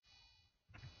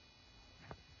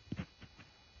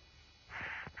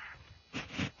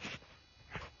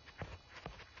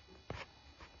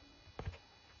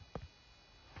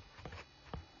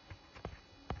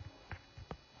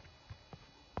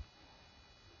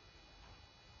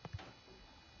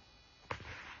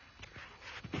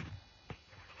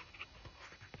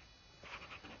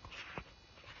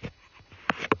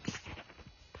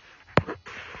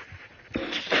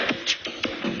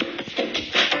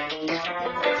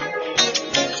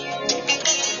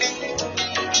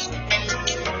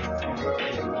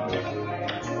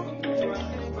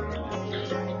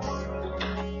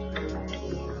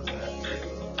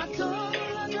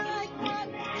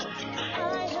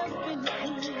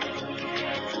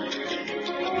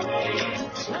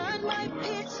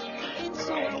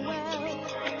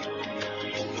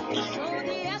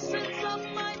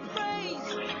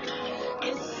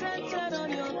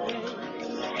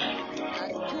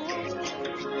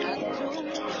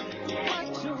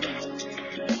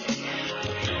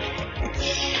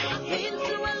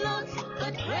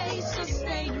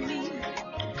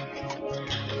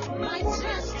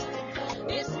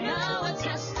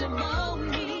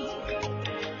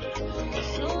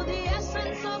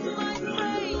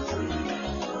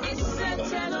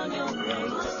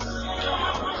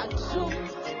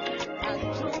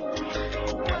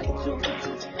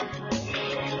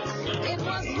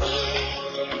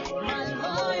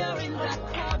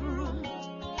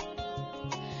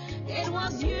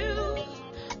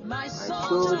My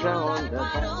soldier on the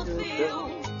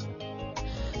battlefield.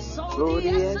 So the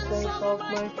essence of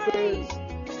my faith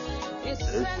is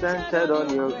centered on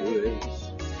your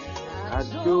grace. I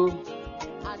do.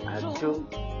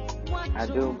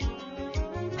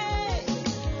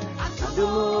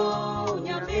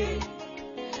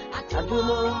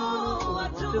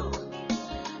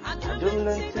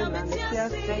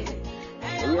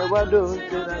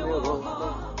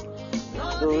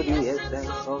 So the essence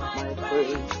of my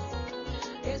faith.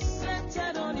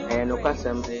 And no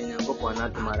custom in a book or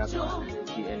not tomorrow. The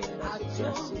enemy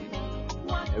that's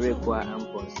every choir and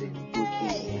ponce. Good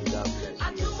evening, God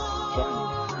bless you.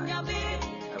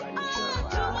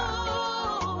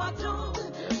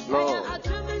 Lord,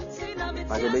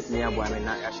 but the bit me up when I'm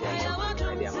not actually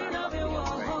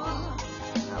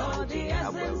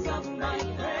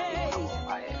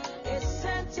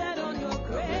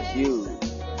you.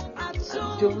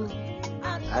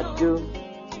 I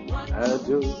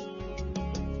do.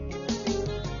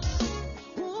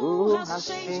 Who has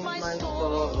changed my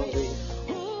story?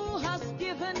 Who has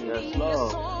given me a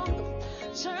song?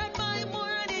 Turn my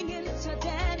mourning into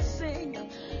dancing.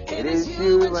 It is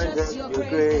you and just your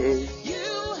grace.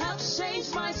 You have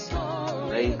changed my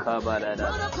story.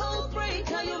 What a cold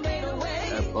breaker, you made a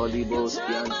way.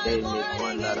 Turn my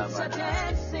mourning into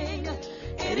dancing.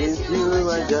 It is you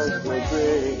and just your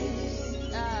grace.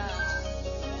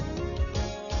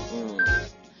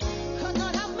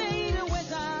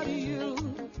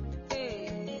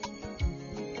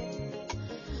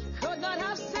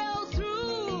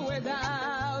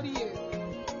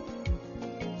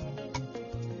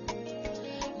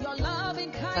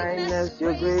 Kindness,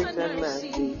 your grace and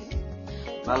mercy.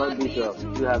 My Lord Bishop,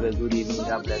 you have a good evening.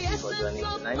 God bless you for joining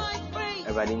tonight.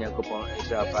 Everybody in your coupon,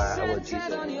 our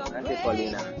Jesus. Auntie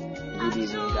Paulina, good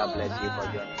evening. God bless you for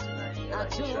joining tonight.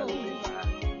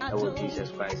 Our Jesus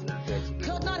Christ.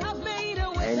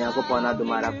 And your coupon, I do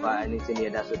Marafa, anything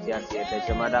here that's what you are saying.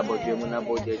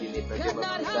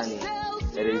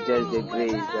 There is just the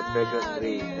grace,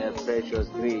 the precious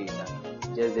grace.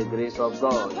 Just the grace of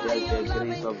God, just the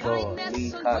grace of God.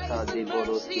 Likata de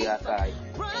Borosiakai,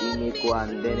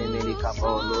 Imikuan, Denemedica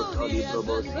Polo, Toli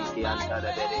Probositi, and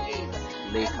Tadabede,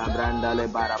 Le Cabranda Le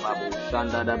Barababu,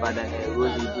 Sanda da Badahe,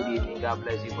 Rosie, good evening, God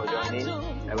bless you for joining.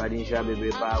 Everybody shall be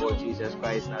prepared with Jesus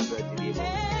Christ, Nazareth,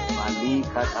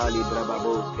 Malika Tali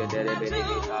Brababos, Kederebede.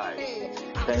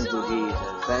 Thank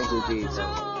you, Jesus.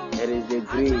 It is the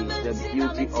grace, the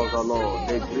beauty of the Lord.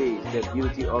 The grace, the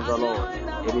beauty of the Lord.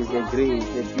 It is the grace,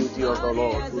 the beauty of the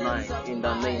Lord tonight in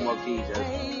the name of Jesus.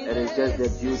 It is just the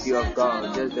beauty of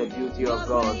God, just the beauty of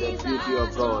God, the beauty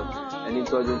of God. And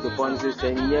it was into Ponce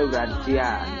saying,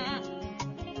 Radia,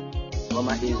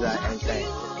 Mama Israel and say,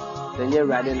 Senya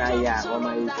Radinaya,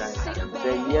 Mama Israel,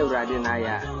 Senya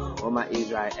Radinaya, Mama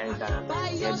Israel and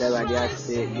Radia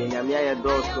say, Yamia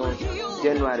Dawson,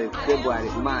 January, February,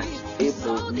 March,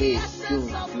 April, May, June,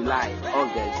 July,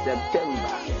 August,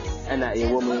 September. And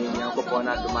a woman in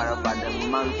Yakopona tomorrow, but the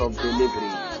month of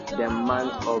delivery, the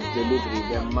month of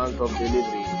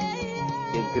delivery.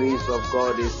 The grace of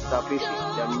God is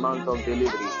sufficient, the month of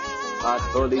delivery.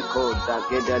 Catholico,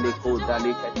 Dagedaliko,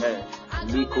 Dalikate,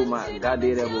 Likuma,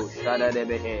 Gadirebo, Shada de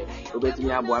Behe,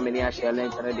 Ubetia Buamania shall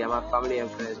enter my family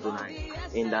and friends tonight.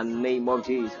 In the name of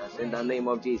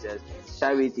Jesus,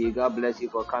 Charity, God bless you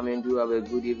for coming. Do have a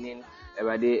good evening.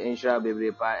 Everybody ensure be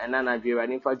and then I'll be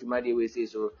running for Jumadi we say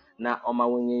so. Now, Oma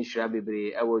Winning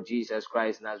Shrabby, our Jesus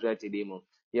Christ Nazareth Demo.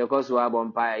 Your cause to have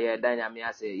on fire,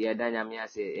 Danyamiase,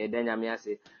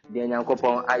 Danyamiase, the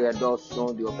Yankopon, I adore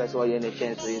soon, the officer in a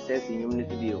chance, so it says in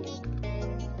unity deal.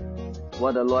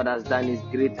 What the Lord has done is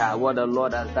greater. What the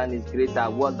Lord has done is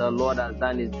greater.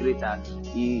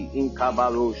 In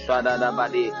Kabalo, Shada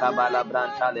Bade, Kabala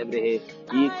Branta Lebrehe,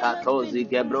 Ikatozi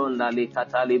Gebronda,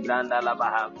 Likatali Branda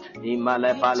Labaha,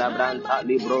 Imalepala Branta,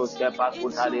 Libros,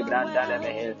 Kepakuta Libranda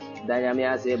Lebehe.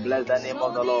 Dayamia say, bless the name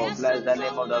of the Lord, bless the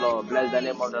name of the Lord, bless the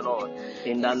name of the Lord.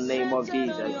 In the name of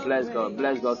Jesus, bless God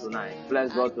tonight,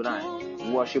 bless God tonight.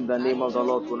 Worship the name of the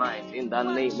Lord tonight. In the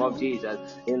name of Jesus.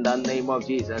 In the name of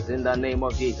Jesus. In the name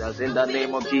of Jesus. In the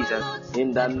name of Jesus.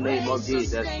 In the name of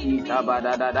Jesus.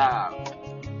 Itabadadada.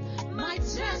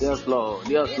 Yes, Lord.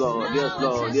 Yes, Lord. Yes,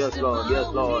 Lord. Yes, Lord. Yes,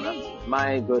 Lord.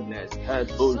 My goodness.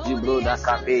 Etozibroda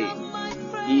kafe.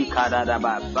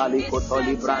 Ikadadaba.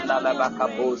 Balikotoli branda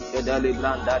labakapos. Kedali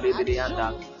branda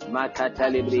librianda.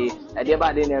 Makatalibri.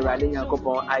 Adebadine radin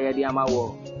yakopon ayadi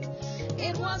amawo.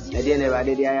 Again, I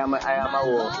did I am a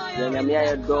war. When I'm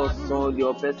here, door soon,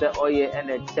 your person, and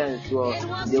a chance.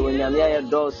 The when I'm here,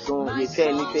 door soon, you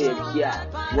can't say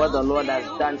what the Lord has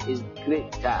done is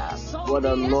greater. What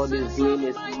the Lord is doing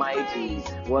is mighty.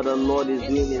 What the Lord is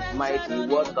doing is mighty.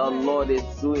 What the Lord is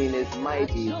doing is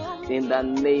mighty. In the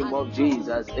name of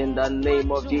Jesus. In the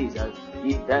name of Jesus.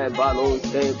 In the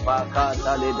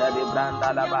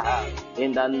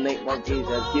name of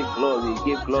Jesus, give glory,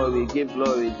 give glory, give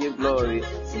glory, give glory,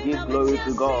 give glory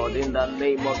to God. In the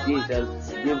name of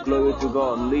Jesus, give glory to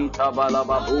God.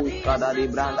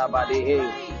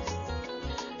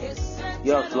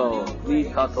 Yes, Lord.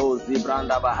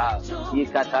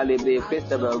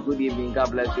 Christabel, good evening.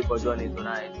 God bless you for joining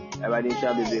tonight. Everybody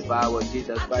shall be with power.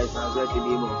 Jesus Christ, now great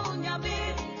demon.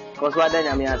 Because what then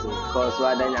I'm asking, because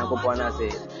what then I'm say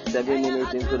 7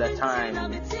 minutes into the time,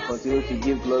 continue to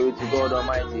give glory to God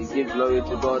Almighty, give glory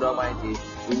to God Almighty,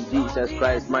 in Jesus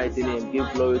Christ's mighty name,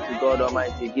 give glory to God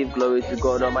Almighty, give glory to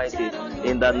God Almighty,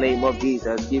 in the name of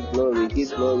Jesus, give glory,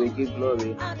 give glory, give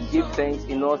glory, give thanks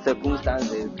in all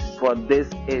circumstances, for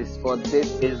this is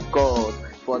God,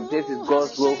 for this is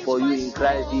God's will for you in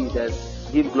Christ Jesus,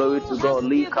 give glory to God,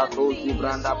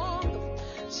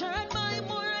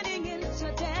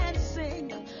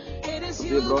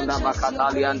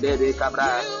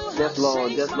 Yes,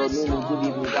 Lord, good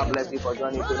evening. God bless you for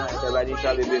joining tonight. Everybody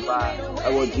shall be prepared.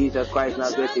 Our Jesus Christ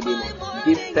now great to be.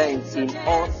 Give thanks in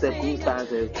all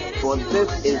circumstances, for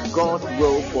this is God's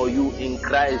will for you in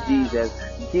Christ Jesus.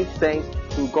 Give thanks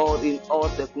to God in all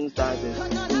circumstances,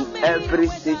 in every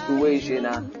situation.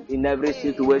 In every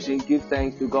situation, give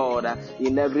thanks to God.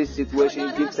 In every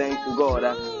situation, give thanks to God.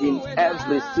 In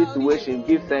every situation,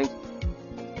 give thanks.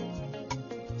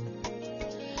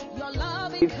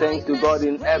 Give thanks to God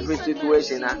in every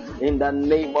situation, in the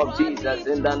name of Jesus,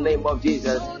 in the name of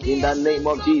Jesus, in the name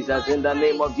of Jesus, in the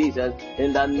name of Jesus,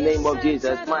 in the name of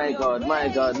Jesus, my God, my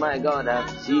God, my God.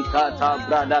 Ikata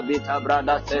brada bita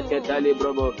brada seketali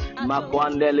brobo,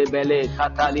 makwandele bele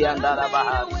katali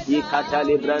andarabaha,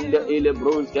 ikatali brande ile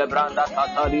bruske branda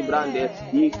katali brande,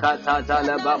 ikata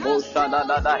tala babo shada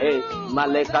dada he,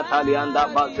 malekatali anda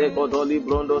baseko doli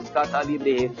brondos katali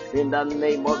be, in the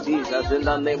name of Jesus, in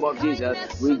the name of Jesus.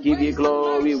 We give you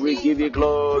glory, we give you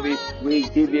glory, we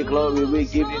give you glory, we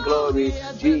give you glory.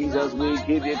 Jesus, we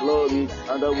give you glory,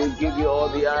 and we give you all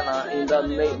the honor in the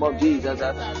name of Jesus.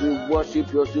 We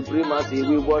worship your supremacy,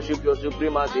 we worship your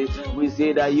supremacy. We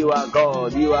say that you are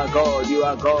God, you are God, you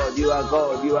are God, you are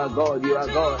God, you are God, you are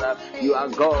God, you are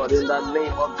God in the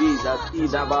name of Jesus.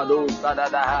 Idabado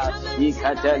sadadaha,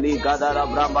 ikateli gadara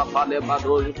bramba pale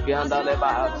badro ikiandale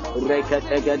baha,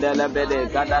 reketegedele bede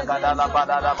gada gada la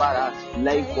badara bara.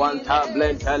 Like one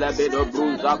tablet, telebedo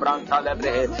bruza branta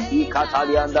lebre,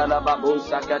 Ikatalianda la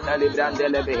babusa catalibrande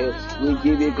lebe. We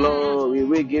give you glory,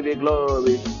 we give you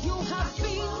glory.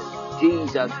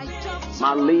 Jesus.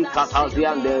 Malika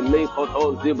Taziande,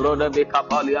 Lekoto Zibroda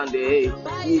Bicapaliande,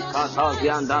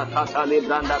 Ikatazianda,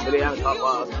 Catalibranda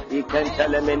Briancapa,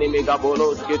 Ikentelemeni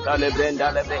Megabolos,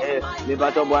 Kitalebrenda Lebe,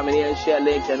 Libato Boamini and Share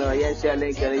Lincoln,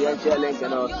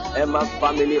 Emma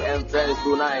family and friends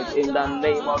tonight in the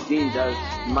name of Jesus.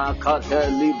 Makata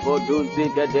Lipo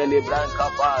Duzika Deli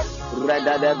Brancapa,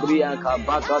 Reda de Brianca,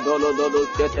 Bacadolo Dodo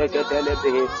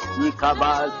Ketelebe,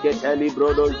 Ikabas Keteli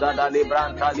Brodo Zada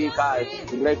Libranta Likai,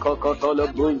 Recocoto.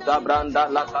 Brunza branda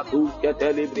la catus que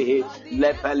telibri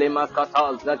le pelema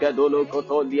catal zagadolo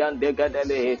cotolian de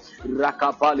gadele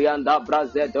rakapalianda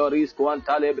brazedoris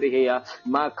quantalebria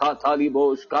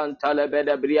macatalibos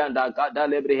cantalebede brianda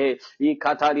gadalebre e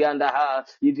catalianda ha.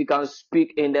 If you can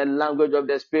speak in the language of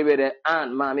the spirit,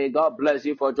 and mommy, God bless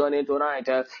you for joining tonight.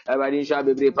 Everybody shall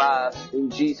be prepared in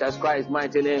Jesus Christ's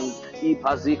mighty name.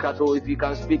 If you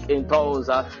can speak in tongues,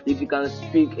 if you can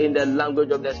speak in the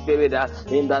language of the spirit,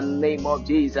 in the name of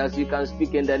Jesus, you can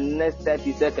speak in the next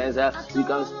 30 seconds. You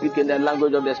can speak in the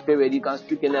language of the spirit. You can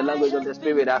speak in the language of the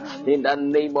spirit. In the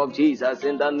name of Jesus.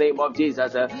 In the name of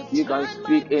Jesus, you can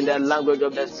speak in the language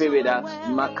of the spirit.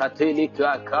 Makatini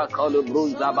kakakalu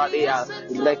bruza badia.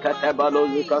 Rekatebalo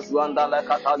lukas wanda la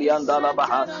katalianda la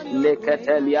baha.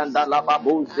 Lekatelianda la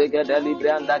babu zegedeli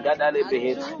branda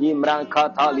gadalibre. Imran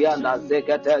katalianda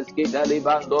zeketeski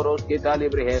delibandoroski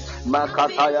delibre.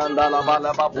 Makatayanda la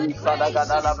bala babu sada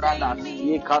gadala branda.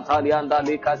 Ikatalianda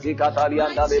Likasi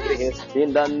Katalianda Libre.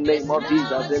 In the name of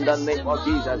Jesus, in the name of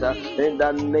Jesus, in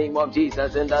the name of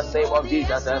Jesus, in the name of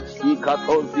Jesus.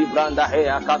 Ikatozi Branda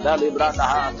Hea Katali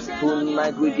Branda.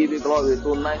 Tonight we give you glory.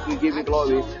 Tonight we give you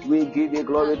glory. We give you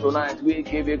glory tonight. We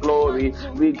give you glory.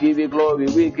 We give you glory.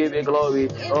 We give you glory.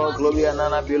 Oh, glory and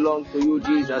honor belongs to you,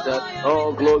 Jesus.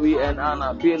 Oh, glory and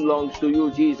honor belongs to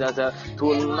you, Jesus.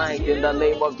 Tonight, in the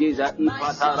name of Jesus,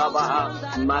 Ipatarabaha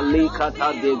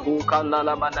Malikata de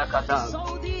Bukanala Manakata.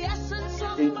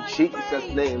 In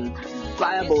Jesus' name.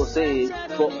 Bible says,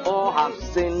 for all have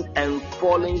sinned and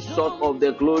fallen short of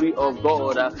the glory of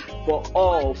God. For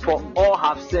all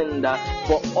have sinned,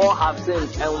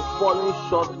 and fallen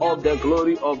short of the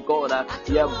glory of God.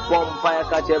 Yeah, bonfire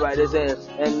catcher by the say,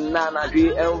 and Nana be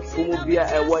and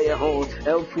Fumubia away home,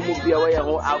 and Fumubia away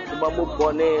home, Alfumamu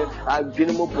Bone,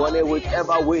 Aginimu Bone,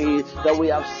 whichever way that we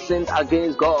have sinned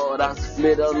against God.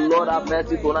 May the Lord have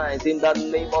mercy tonight in the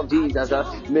name of Jesus.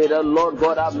 May the Lord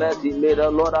God have mercy. May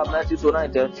the Lord have mercy tonight.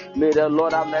 May the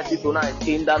Lord have mercy tonight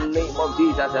in the name of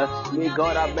Jesus. May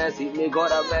God have mercy. May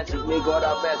God have mercy. May God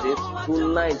have mercy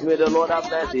tonight. May the Lord have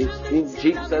mercy in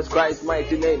Jesus Christ's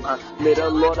mighty name. May the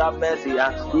Lord have mercy.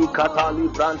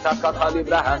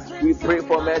 We pray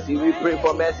for mercy. We pray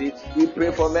for mercy. We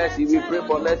pray for mercy. We pray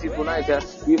for mercy tonight.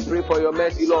 We pray for your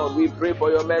mercy, Lord. We pray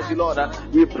for your mercy, Lord.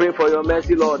 We pray for your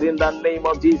mercy, Lord, in the name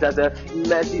of Jesus.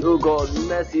 Mercy, oh God.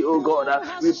 Mercy, oh God.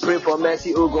 We pray for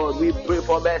mercy, oh God. We pray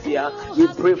for mercy. We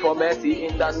pray for mercy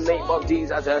in the name of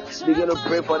Jesus. Begin to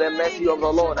pray for the mercy of the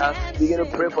Lord. Begin to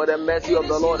pray for the mercy of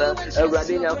the Lord.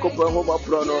 Eradia Kupa Homa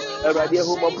Prono, Eradia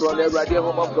Homa Prono, Eradia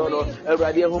Homa Prono,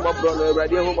 Eradia Homa Prono,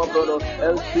 Eradia Homa Prono,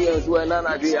 and Spians were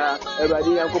Nanavia,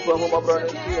 Eradia Kupa Homa Prono,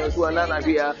 and Spians were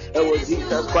Nanavia. It was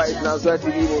Jesus Christ Nazareth.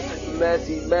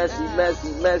 Mercy, mercy, mercy,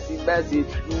 mercy, mercy,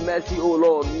 mercy, oh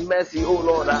Lord, mercy, oh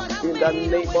Lord. In the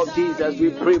name of Jesus,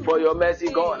 we pray for your mercy,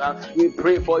 God. We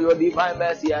pray for your divine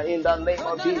mercy. In the name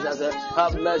of Jesus,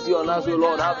 have mercy on us, O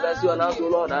Lord. Have mercy on us, O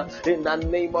Lord. In the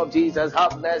name of Jesus,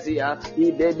 have mercy.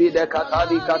 We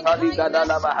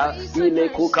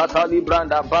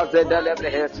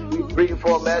pray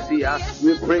for mercy.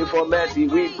 We pray for mercy.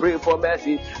 We pray for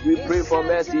mercy. We pray for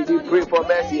mercy. We pray for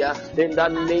mercy. In the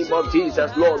name of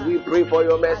Jesus, Lord, we pray for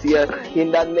your mercy.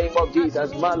 In the name of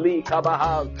Jesus, Mali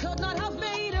Kabaha.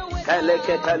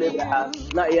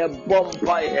 Na ye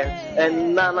bonfire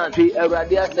and nana tree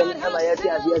eradia sem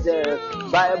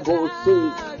Bible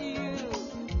says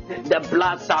the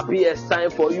blood shall be a sign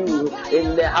for you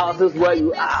in the houses where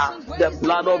you are. The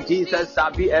blood of Jesus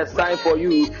shall be a sign for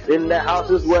you in the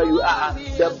houses where you are.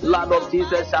 The blood of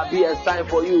Jesus shall be a sign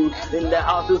for you in the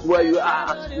houses where you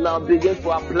are. Now begin to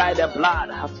apply the blood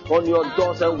on your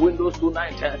doors and windows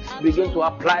tonight. Begin to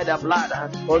apply the blood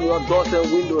on your doors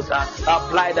and windows.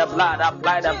 Apply the blood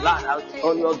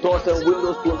on your doors and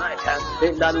windows tonight.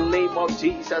 In the name of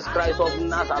Jesus Christ of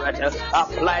Nazareth,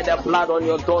 apply the blood on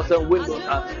your doors and windows.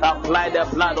 Apply the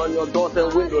blood on your doors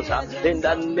and windows in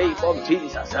the name of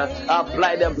Jesus.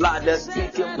 Apply the blood, the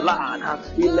speaking blood.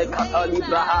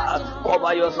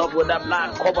 Cover yourself with the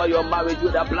blood. Cover your marriage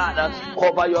with the blood.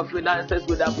 Cover your finances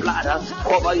with the blood.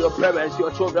 Cover your parents,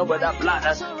 your children with the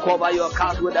blood. Cover your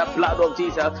cars with the blood of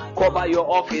Jesus. Cover your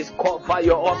office. Cover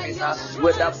your office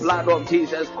with the blood of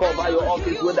Jesus. Cover your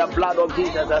office with the blood of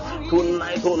Jesus.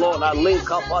 Tonight, oh Lord, link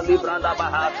up on the branda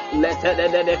baha. Let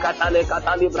the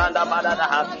Katali branda bada.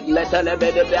 Let the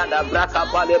branda braka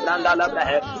pali branda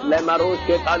labre. Le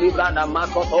maruske pali branda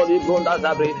makotoli brunda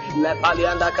zabri. Le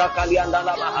palianda kakalianda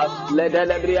labaha. Le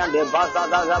delebriande basa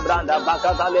da branda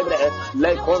bakata lebre.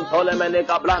 Le contole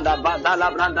meneka branda bada la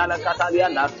branda la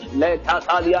catalianda. Le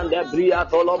cataliande bria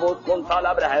tolobos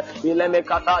contalabre. Le me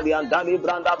catalianda li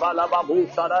branda balababu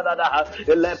sarada.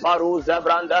 Le paruza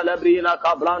branda lebrina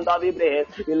cabranda libre.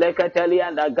 Le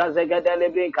catalianda gazegede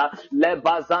lebrinka. Le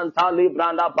bazanta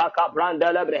libranda baka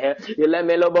branda lebre. Le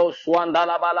melobo swanda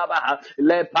la balabaha.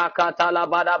 Le pakata la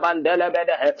bada bandele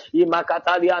bede.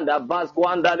 Imakatalianda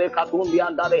basquanda le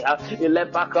katundianda leha. Le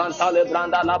pakanta le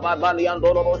branda la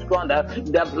babaliando robo squanda.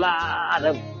 The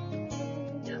blood.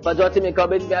 But the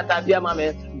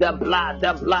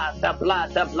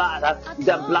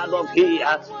blood of He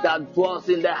that dwells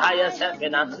in the highest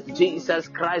heaven, Jesus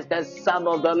Christ, the Son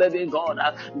of the living God,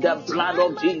 the blood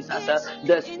of Jesus,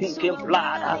 the speaking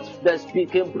blood, the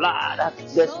speaking blood,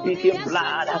 the speaking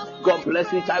blood. God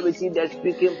bless you, charity, the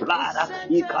speaking blood.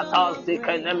 Ikatal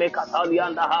sikeneme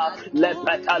katalianda,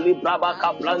 lepetali braba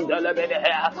kaplanda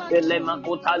lebedeha,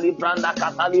 elemakutali branda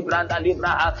katali branda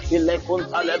libra,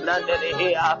 elekunta lebranda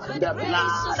leha.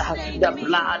 The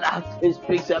blood blood. It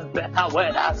speaks a better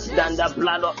word than the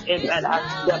blood of Abel.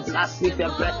 The blood speaks a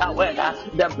better word.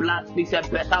 The blood speaks a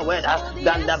better word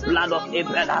than the blood of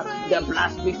Abel. The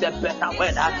blood speaks a better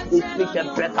word. It speaks a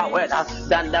better word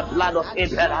than the blood of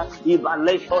Abel.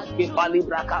 Ivaleshos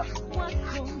kipalibraka.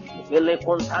 Ele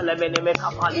kontale meneme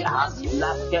kapalia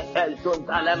la ketel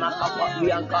kontale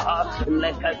makapalia ka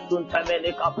le ketun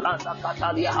temene kapranda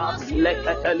katalia le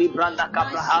keteli branda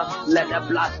kapraha. Let the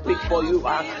blood speak for you.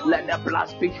 Let the blood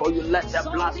speak for you. Let the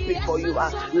blood speak for you.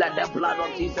 Let the blood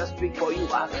of Jesus speak for you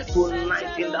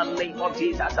tonight in the name of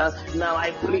Jesus. Now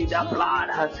I plead the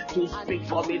blood to speak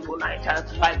for me tonight.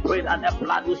 I pray that the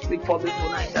blood will speak for me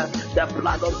tonight. The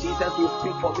blood of Jesus will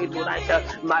speak for me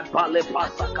tonight. My pale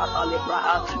pasa katale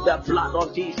braha. The blood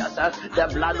of Jesus, the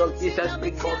blood of Jesus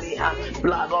speak for me.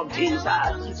 Blood of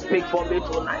Jesus speak for me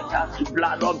tonight.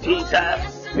 Blood of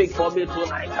Jesus speak for me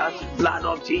tonight. Blood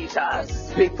of Jesus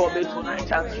speak for me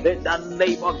tonight. In the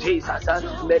name of Jesus,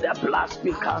 may the blood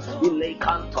speak.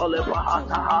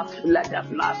 Let the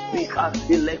blood speak.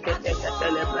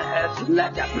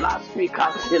 Let the blood speak.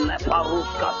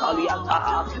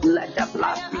 Let the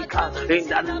blood speak. In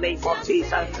the name of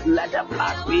Jesus, let the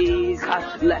blood speak.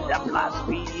 Let the blood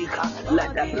speak.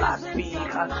 Let the blood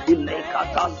speak.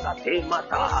 Ilekatanta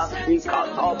temata.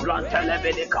 Ikato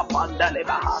brantele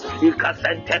kapandelebaha.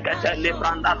 Ikasenteke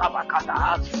telebranda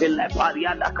nabakata.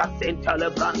 Ileparianda kasentele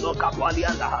brando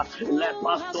kapalianda.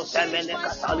 Ilepasto semene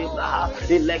katalibraha.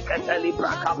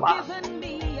 Ilekatelibra kapa.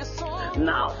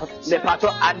 Now, the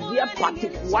patrol at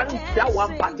their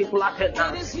one particular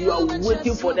time, you are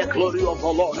waiting for the glory of the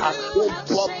Lord.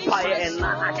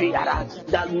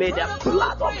 That made the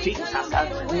blood of Jesus,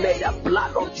 may the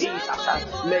blood of Jesus,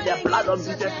 may the blood of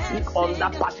Jesus speak on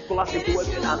that particular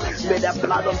situation. May the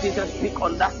blood of Jesus speak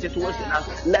on that situation.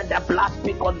 Let the blood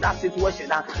speak on that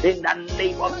situation. In the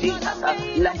name of Jesus,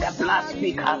 let the blood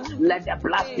speak. Let the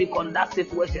blood speak on that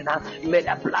situation. May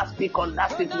the blood speak on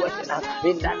that situation.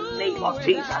 In the name of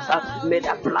Jesus, may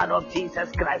the blood of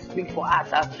Jesus Christ speak for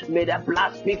us. May the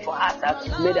blood speak for us.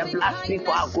 May the blood speak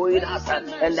for our going out,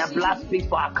 and the blood speak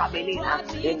for our coming in.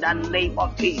 In the name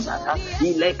of Jesus,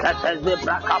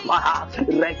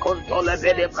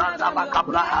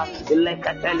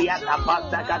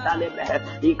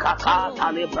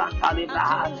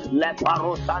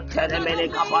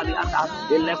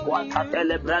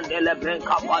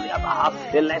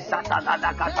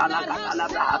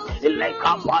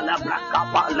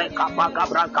 kapale kapaka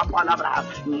braka palabra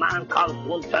man kan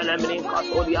kuntelemrin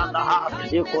katolianda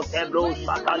ikotebro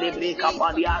sakalibri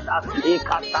kapalianda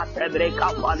ikasatebre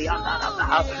kapalianda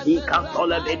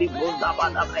ikantole bedi bunda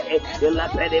badabre la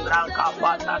pede branca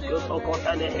pata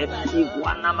kotele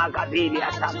iguana magadili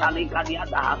atali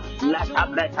kadianda la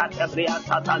tabreta tebria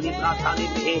tatali brasali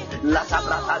la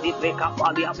tabrata di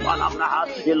kapalia palabra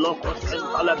iloko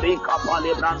sentale bri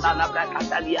kapalibranda la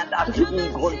brakatalianda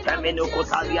inkontemeno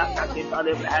kotalia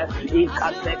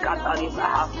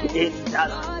in the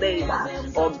name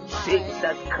of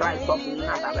Jesus Christ of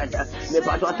Nazareth.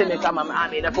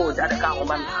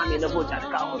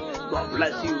 God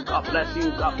bless you, God bless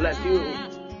you, God bless you.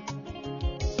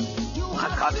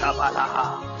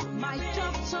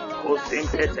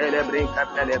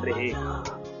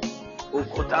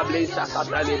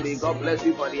 God bless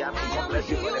you for the army, God bless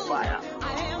you for the fire.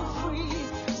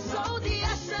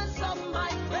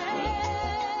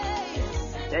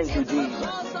 Thank you, Jesus.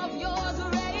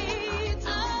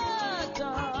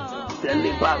 The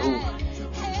labor room.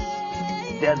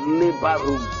 The labor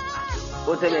room.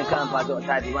 What am I coming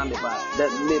for? The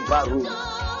labor room.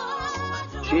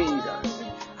 Jesus.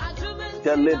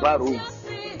 The labor room.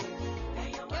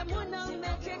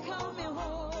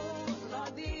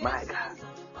 My God.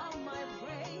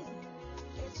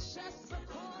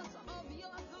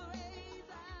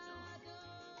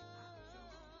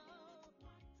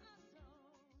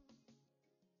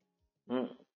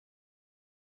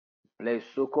 Le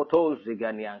Sokotos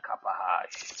Ziganian Kapahai.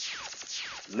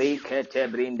 Lake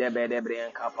Tebrinde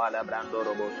Bedebrian Kapala Brando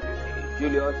Robos.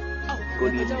 Julius,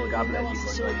 good evening. God bless you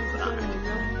for joining tonight.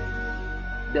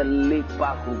 The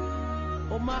Lipa Room.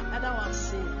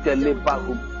 The Lipa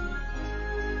Room.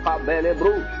 Pabele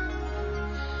Bruce.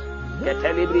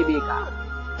 Keteli Bribika.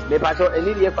 The Pato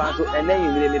Emilia Fanso, and then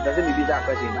you really doesn't be that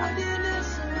question.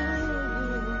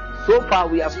 So far,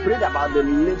 we have prayed about the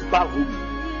Lipa Room.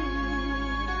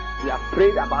 We have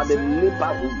prayed about the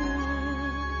labor room.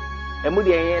 And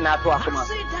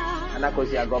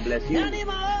God bless you.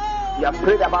 We have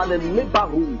prayed about the labor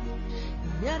room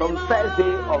from first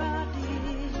day of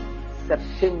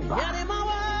September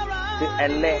to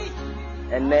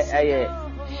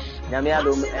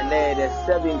Nyamiadum, and then the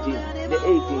 17th, the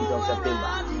 18th of September.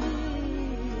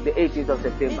 The 18th of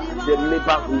September, the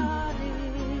labor room.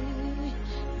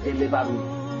 The labor room.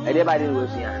 Everybody will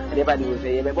say,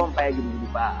 you have bonfire, you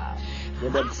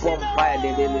have bonfire,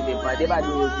 everybody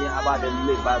will say about the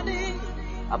labor room.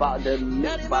 About the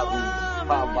labor room.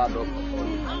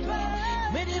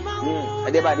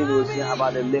 Everybody will say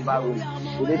about the labor room.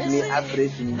 You let me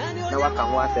appraise you. Now I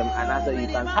can watch them and answer you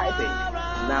can type it.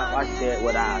 Now I share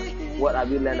with us. What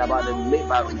have you learned about the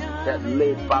labor room? The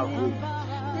labor room.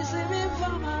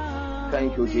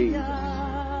 Thank you, Jesus.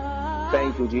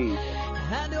 Thank you, Jesus.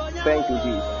 Thank you,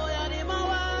 Jesus.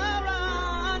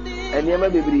 And you may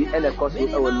be in the course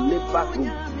of our labor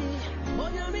room.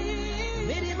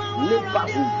 Labor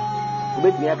room.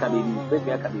 Wait me a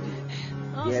baby.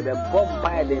 You have a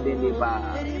bonfire in the labor.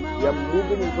 You are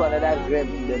moving into another realm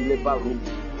in the labor room.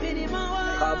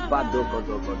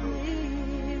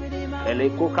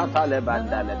 Eleko katale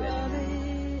bandale bene.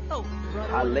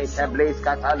 Aleka blaze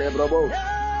katale brobo.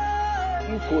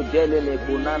 Iko dele le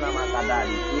kunana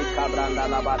makadali. Ika branda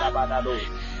la bada do.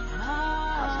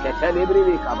 Asketele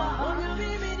bribi kaba.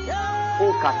 O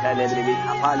katele bribi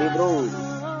kapali bro.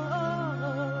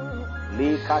 Li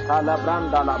katala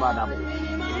branda la bada bo.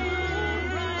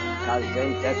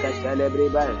 Kazente ketele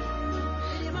bribi.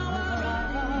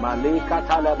 Mali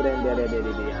katala brendele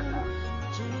bribi anda.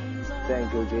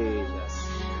 Thank you, Jesus.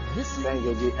 Thank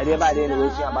you, Jesus. Everybody in the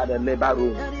world about the labor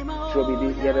room. Should be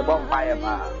this, you have a bonfire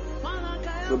bar.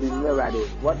 Should be ready.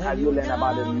 What have you learned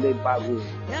about the labor room?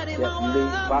 The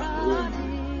labor room.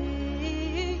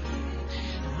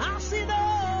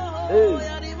 Hey,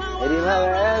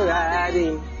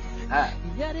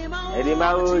 Edima,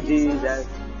 Jesus.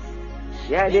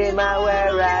 Edima,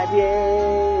 where are you?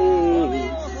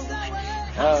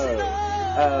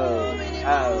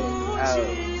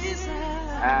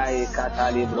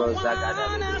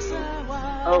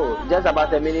 Oh, just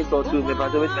about a minute or two.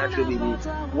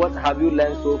 What have you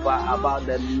learned so far about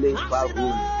the labor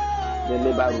room? The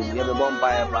labor room. You have a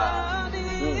bonfire bar.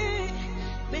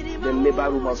 The labor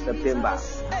room of September.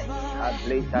 I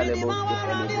play Talibos to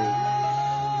celebrate.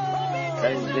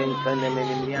 Thank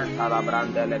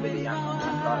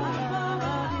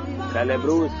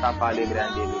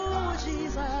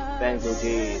you,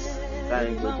 Jesus.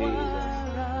 Thank you, Jesus.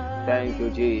 Thank you,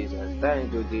 Jesus.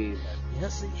 Thank you, Jesus.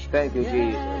 Thank you,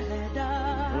 Jesus.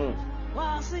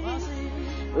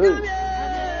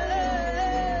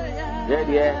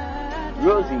 Yeah.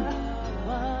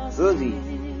 Rosie,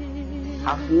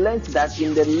 I've learned that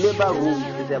in the labor room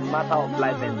is a matter of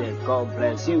life and death. God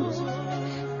bless you.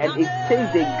 And it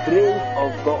takes the grace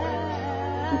of God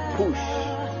to push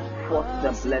forth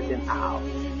the blessing out.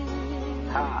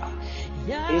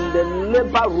 In the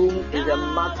labor room is a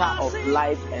matter of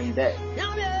life and death.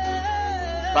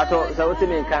 But so what you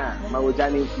mean?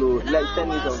 Mawujani flow. Let's send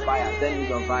me on fire. Send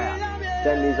me on fire.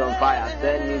 Send me on fire.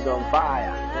 Send me on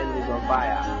fire. Send me on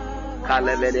fire.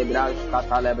 Kalebede branch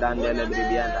katalebrande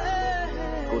lebribianda.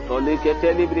 Kutoli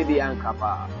keteli bribianka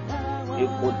pa.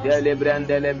 Ikutele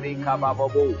brande lebrikaba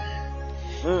bobo.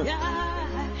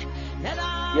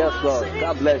 Yes, Lord.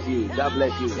 God bless you. God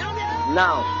bless you.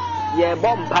 Now. Ye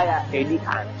bonfire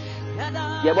edikan.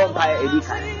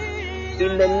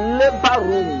 In the labor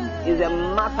room is a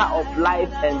matter of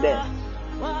life and death.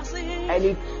 And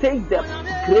it takes the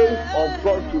grace of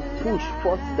God to push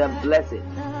forth the blessing.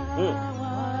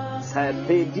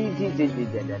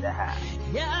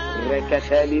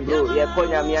 Rekateli bro, ye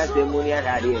konya mi asemu ni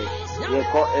ahade. Ye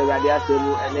ko ewade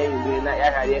asemu ene ire na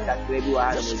ahade kakrebu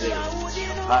ahamuze.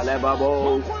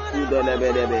 Alebabo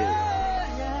udelebedebe.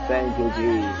 Thank you,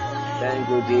 Jesus. Thank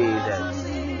you, Jesus.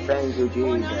 Thank you,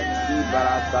 Jesus.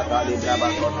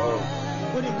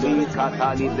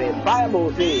 The Bible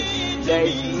says there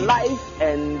is life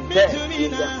and death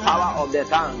in the power of the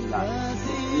tongue.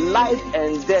 Life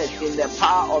and death in the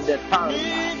power of the tongue.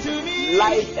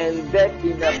 Life and death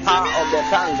in the power of the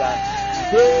tongue.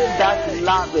 They that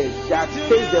love it, that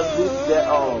take the fruit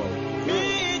thereof.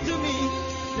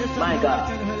 My God.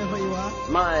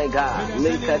 My God.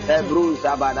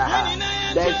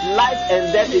 There's life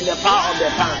and death in the power of the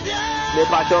tongue. The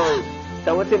patrol.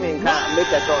 So what you mean? Make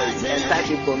a choice and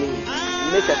type it for me.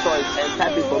 Make a choice and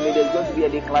type it for me. There's going to be a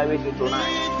declaration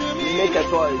tonight. Make a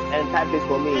choice and type it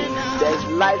for me. There's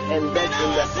life and death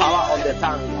in the power of the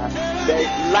tongue.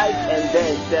 There's life and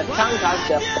death. The tongue has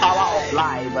the power of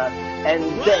life and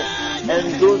death.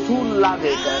 And those who love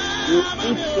it will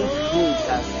eat its fruit.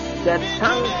 The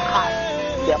tongue has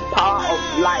the power of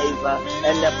life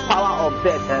and the power of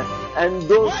death. And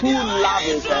those who love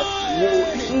it will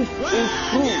eat its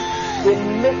fruit. So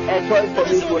make a choice for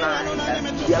me tonight.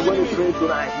 We are going to pray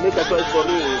tonight. Make a choice for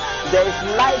me. There is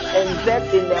life and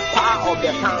death in the power of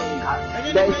the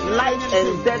tongue. There is life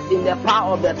and death in the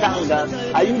power of the tongue.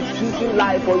 Are you choosing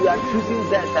life or you are choosing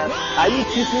death? Are you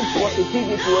choosing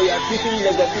positivity or you are choosing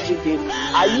negativity?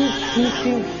 Are you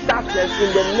choosing success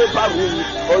in the neighborhood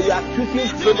or you are choosing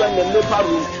favor in the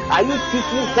neighborhood? Are you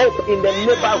choosing hope in the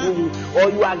neighborhood or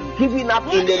you are giving up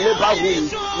in the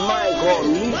neighborhood? My God,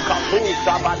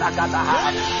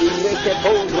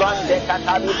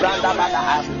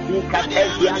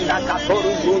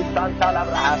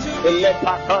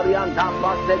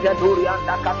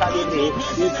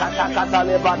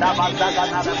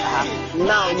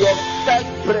 now your first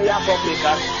prayer topic,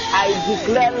 I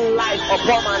declare life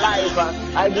upon my life.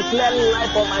 I declare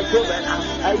life for my children.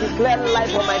 I declare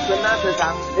life for my finances.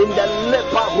 In the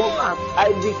leper room,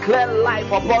 I declare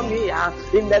life upon me.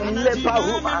 In the leper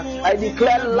room, I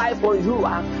declare life on you.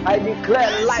 I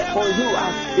declare life on you.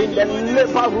 In the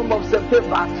leper room of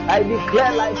September, I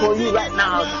declare life on you right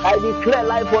now. I declare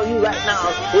life on you right now.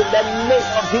 In the name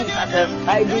of Jesus,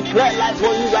 I declare life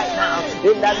on you right now.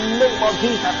 In the name of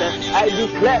Jesus, I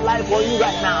declare life on you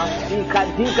right now.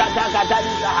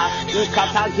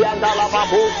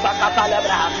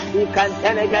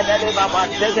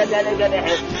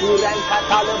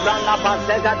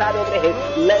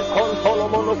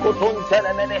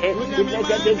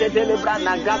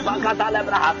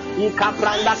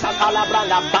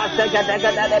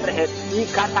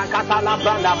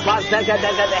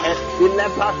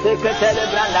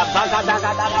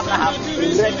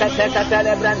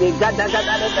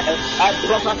 I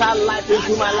prophesy life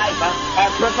into my life. I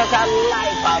prophesy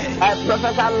life. I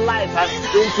prophesy life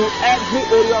into every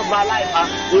area of my life.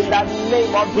 In the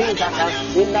name of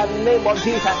Jesus. In the name of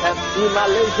Jesus.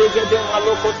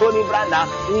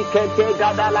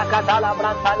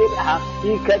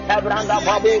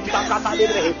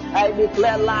 I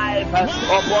declare life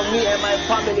upon me and my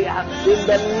family. In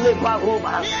the labor room, I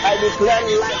declare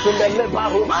life in the labor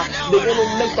room. Begin to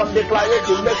make some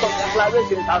declarations. Make some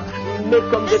declarations. Make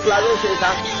some declarations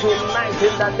tonight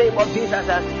in the name of Jesus.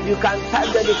 You can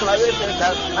type the declarations.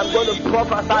 I'm going to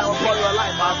prophesy upon your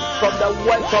life from the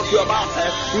words of your mouth.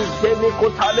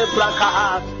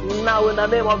 Now in the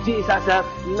name of Jesus,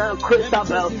 now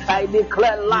Christabel, I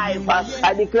declare life.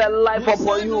 I declare life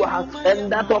upon you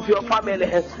and that of your family.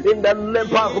 In the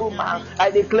labor room, I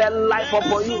declare life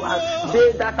upon you.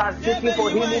 They that are seeking for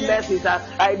healing mercies,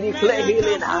 I declare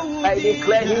healing. I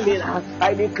declare healing.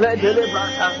 I declare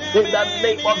deliverance. In the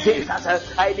name of Jesus,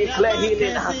 I declare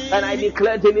healing and I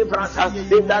declare deliverance.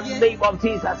 In the name of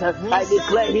Jesus, I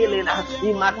declare healing.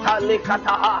 Imatale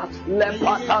kataha,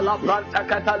 lepatala branta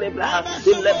katalebra,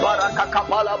 ilebaraka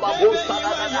kapala babusa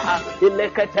nana,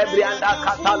 ileketebrianda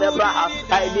katalebraha.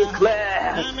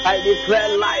 I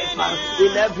declare life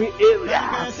in every area,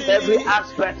 every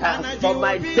aspect of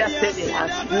my destiny.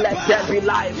 Let there be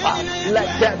life.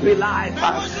 Let there be life.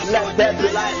 Let there be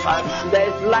life. There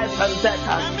is life and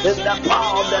death in the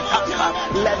power of the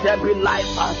tongue. Let there be life.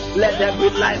 Let there be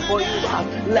life for you.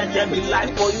 Let there be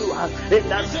life for you. In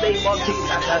the name of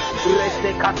Jesus.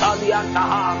 Reste Catalianta.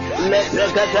 Let the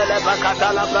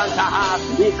Catalabacatala Branta.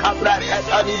 Icabra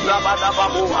Catali Brabada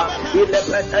Babuha. Ile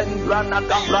Petani Branda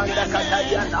Cabranda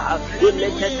Cataliana. Ile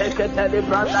Catali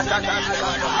Branda Catana.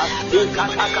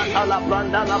 Icatacatala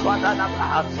Branda Labadana.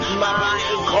 My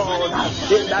God.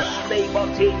 In the name of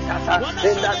Jesus.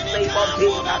 In the name of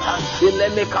Jesus. Ile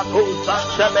Mekatusa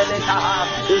Semeneta.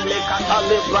 Ile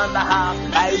Catali Branda.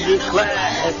 I declare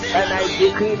and I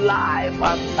decree life.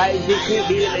 I decree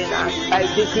healing. I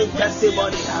decree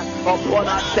testimony upon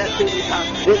our destiny.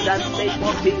 In the name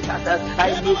of Jesus, I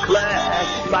declare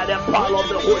by the power of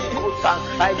the Holy Ghost.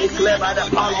 I declare by the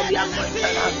power of the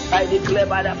anointing. I declare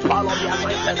by the power of the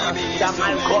anointing that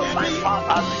my God, my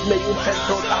Father, may you take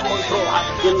total control.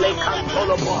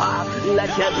 Let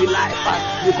there be life,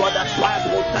 because the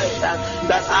Bible says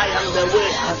that I am the way,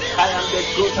 I am the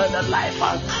truth and the life.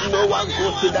 No one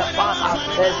goes to the Father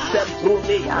except through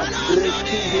me.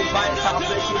 Receive divine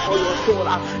salvation for your soul.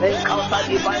 Encounter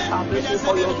divine salvation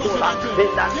for your soul. In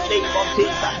the name of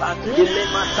Jesus,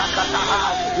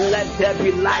 let there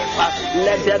be life.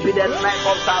 Let there be the life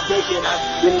of salvation.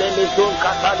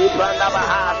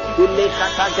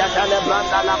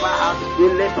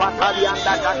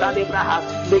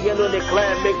 Begin to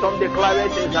declare, make some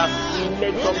declarations.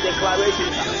 Make some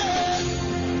declarations.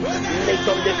 Make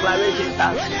some declarations.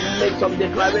 Make some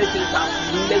declarations.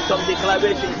 Make some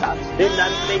declarations. In the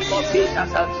name of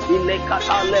Jesus.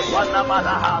 Ilekatale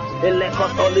Panamaraha.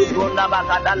 Ilekotoli Bruna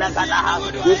Bagadala Gadaha.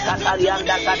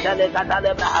 Ikatarianda Katale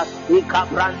Katalebaha.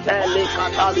 Ikaprantele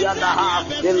Katalianaha.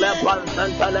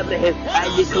 Ilepansantalebehe. I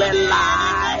declare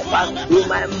life in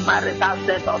my marital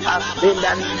status. In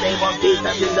the name of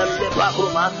Jesus, in the labor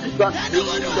room, God speak,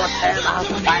 God tell,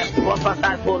 I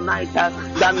prophesy tonight that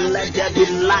let there be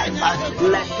life,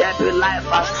 let there be life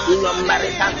in your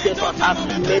marital status.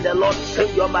 May the Lord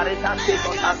change your marital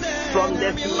status from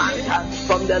this month,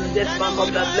 from this month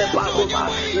of the labor room.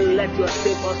 Let your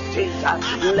status change,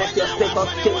 let your status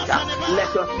change,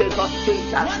 let your status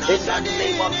change in the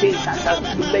name of Jesus.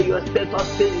 May your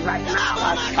status change right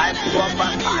now.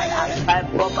 I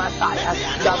prophesy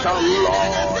that the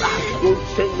Lord will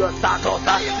change your status.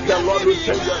 The Lord will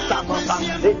change your status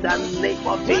in the name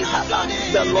of Jesus.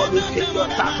 The Lord will change your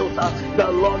status.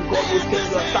 The Lord God will change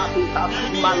your status.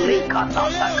 Malika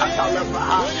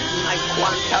Katalabaha, my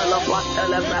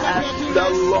Quantalabaha. The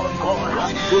Lord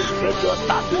God will change your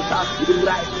status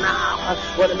right now.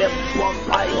 When the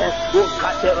vampires will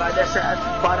cut your understand,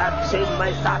 but I change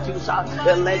my status.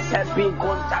 Let it be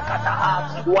contact.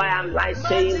 Why am I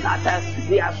saying that?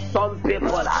 There are some people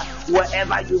that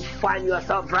wherever you find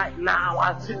yourself right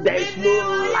now, there is no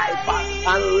life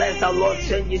unless the Lord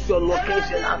changes your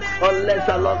location. Unless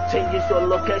the Lord changes your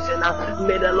location.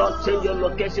 May the Lord change your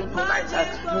location tonight.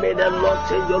 May the Lord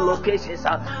change your locations.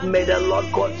 May the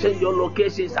Lord God change your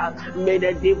locations. May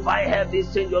the divine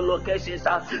heavens change your locations.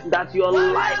 That your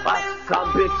life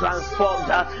can be transformed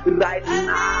right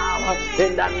now.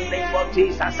 In the name of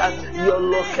Jesus, your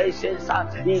locations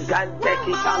you can take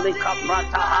it.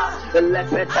 Let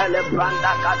there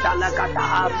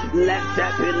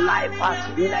be life.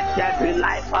 Let there be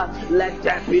life. Let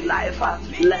there be life.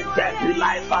 Let there be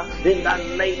life. In the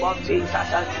name of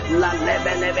Jesus. La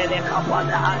lebele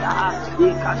kapada.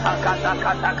 Ikata kata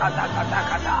kata kata kata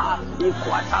kata.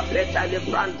 Ikwata pleta le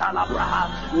branta la braha.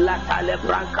 La tale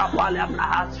branca pala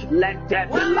braha. Let there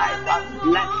be life.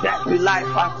 Let there be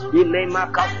life. Ilema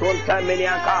kasunta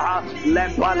miniaka.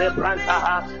 Lepale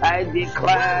branta. I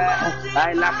declare.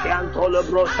 I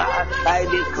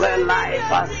declare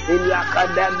life in your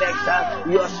academics,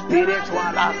 your spiritual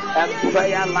and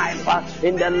prayer life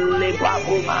in the labor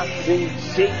room. In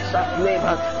Jesus' name,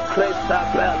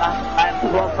 Christabel, I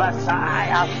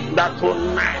prophesy that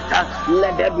tonight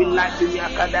let there be life in your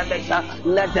academics.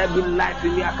 Let there be life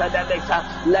in your academics.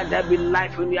 Let there be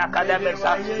life in your academics.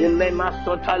 In the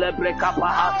master break up.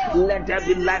 Let there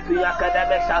be life in your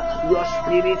academics. Your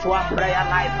spiritual prayer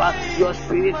life. Your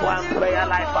spiritual and prayer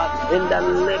life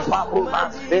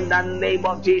in the name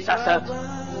of Jesus.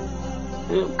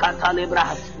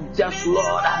 Just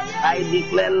Lord, I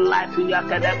declare life in your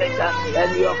academics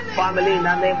and your family in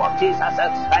the name of Jesus.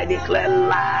 I declare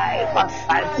life.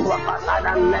 I prophesy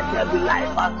that let there be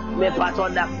life. May part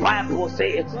of the Bible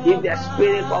say, if the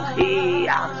spirit of He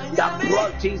that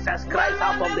brought Jesus Christ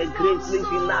out of the grave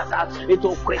lives in us, it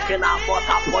will quicken our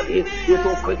mortal body. It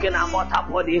will quicken our mortal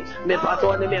body. May part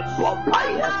of the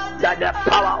vampire that the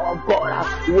power of God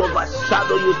will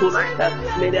overshadow you tonight.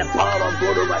 May the power of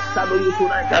God overshadow you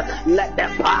tonight. Let the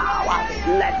power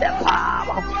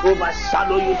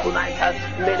overshadow you tonight.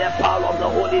 May the power of the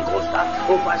Holy Ghost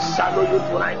overshadow you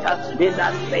tonight. In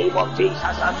the name of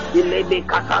Jesus. Ilebe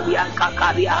Katalia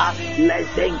Kakaria. Let's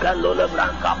take a load of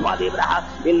Branca Palibra.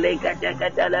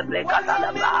 Ilekatele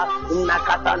Brecatala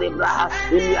Nakatalibra.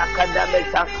 In the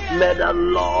academics, may the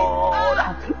Lord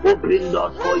open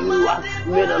doors for you.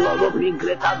 May the Lord open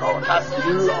greater doors.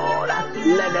 Lord,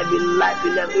 let there be life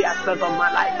in every aspect of my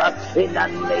life. In the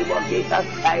name of Jesus,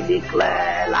 I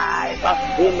declare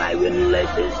life in my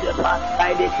relationship.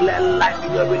 I declare life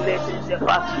in your relationship.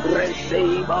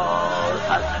 Receive us.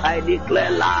 I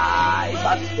declare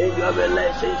life in your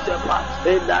relationship.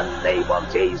 In the name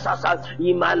of Jesus.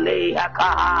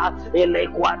 Imalehaka.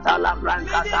 Elequatala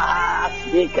Brancata.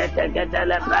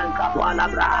 Iketeketele Branca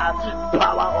Palabra.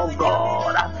 Power of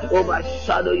God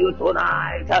overshadow you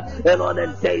tonight. And on the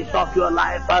days of your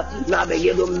life, now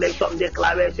begin to make some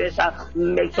declarations.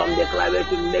 Make some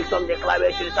declarations. Make some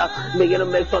declarations. Begin to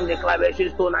make some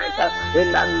declarations tonight.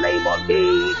 In the name of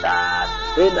Jesus.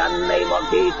 In the name of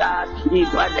Jesus.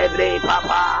 Ipadebre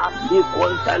Papa.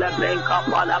 Ikonta telebrenka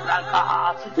pala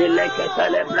branca, ileke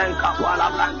telebrenka pala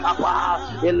branca pa,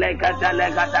 ileke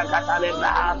telegata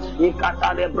catalebra,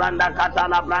 ikatale branda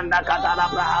catala bra,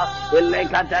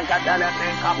 ileke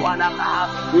telebrenka pala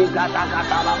bra, ikata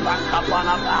catala branca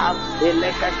pala bra,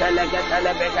 ileke telegata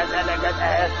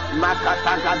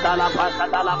makata catala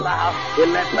bra,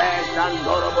 ileke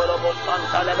sandoro borobo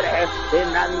santalebre. In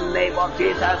the name of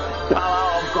Jesus,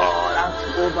 power of God,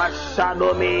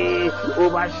 overshadow me,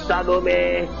 overshadow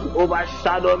me,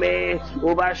 overshadow me,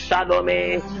 overshadow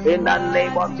me. In the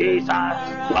name of Jesus,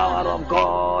 power of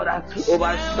God,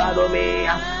 overshadow me.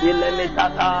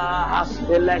 Illimitata,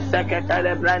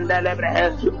 illiseketele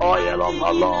brandelebre, oil of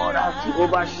the Lord,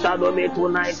 overshadow me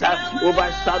tonight,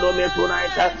 overshadow me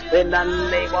tonight. In the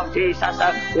name of Jesus,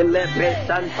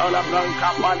 illipesantola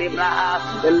branca palibra,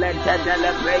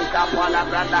 illetedele branca pala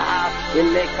branda,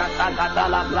 illecata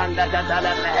la branda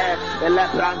catalebre,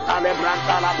 illebranta le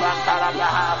branta la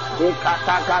braha,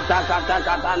 ikata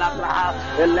la braha,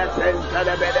 illebranta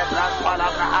le bede branta la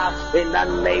braha. In the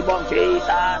name of Jesus,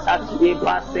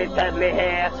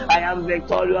 I am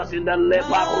victorious in the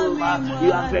labor room.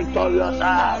 You are victorious,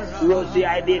 Rosie.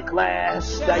 I declare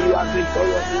that you are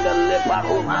victorious in the labor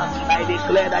room. I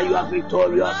declare that you are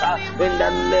victorious in the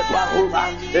labor room.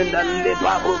 In the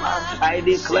labor room, I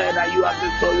declare that you are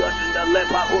victorious in the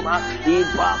labor room.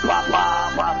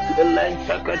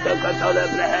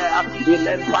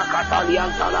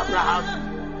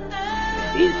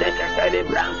 You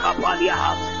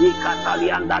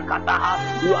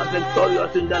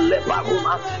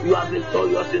are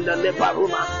victorious in the labor room. You are victorious in the labor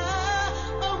room.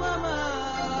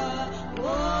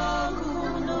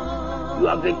 You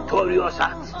are victorious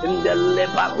in the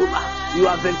labor room. You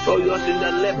are victorious in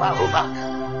the labor room.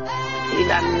 In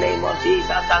the name of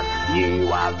Jesus, you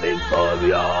are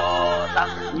victorious.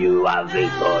 You are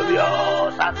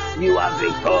victorious. You are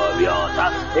victorious.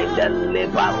 In the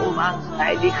labor room,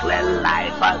 I declare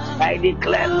life. I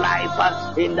declare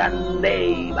life in the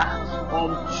name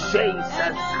of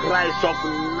Jesus Christ of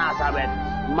Nazareth.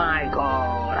 My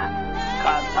God.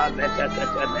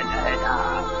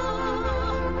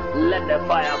 Let the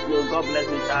fire flow. God bless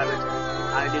you, Charity.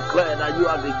 I declare that you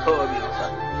are victorious.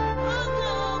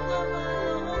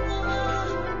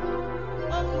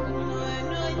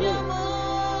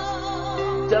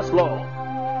 Just Lord,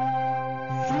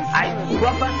 I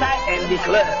prophesy and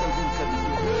declare,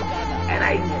 and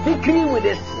I decree with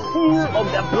the seal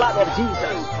of the blood of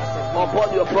Jesus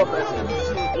upon your prophecy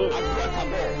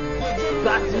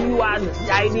that you are,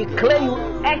 I declare you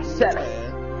excellent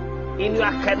in your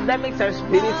academics and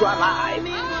spiritual life.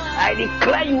 I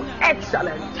declare you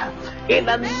excellent in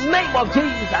the name of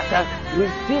Jesus.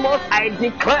 Receive, I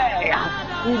declare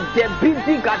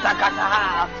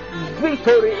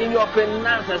victory in your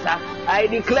finances. I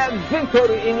declare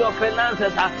victory in your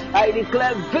finances. I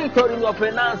declare victory in your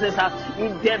finances.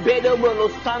 In the bedomo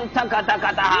Santa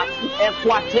Katakata,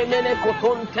 Equatemene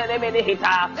Coton Telemene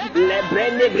Hita,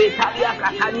 Lebrene Britalia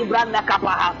Catani Branda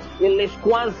Capa,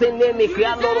 Ilesquanzene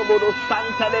Micriano Robodo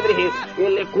Santa Lebre,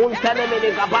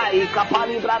 Ilecuntanemene Gabai,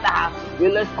 Capani Branda,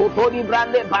 Ilescotoni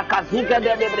Brande Bacazica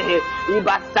de Lebre,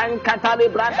 Ibasan Catale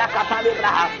Branda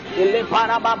Catalebra, Ile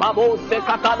Parababo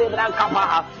Secatale Branca,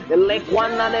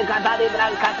 Ilequana Negatale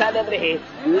Branca Telebre,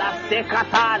 La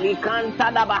Secatali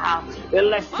Cantadabaha,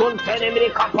 Ilescontenemene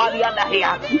Capalia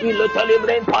Dahia,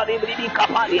 Ilotelebre Paribri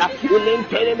Capalia,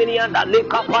 Ilintelemini and the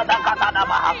Capada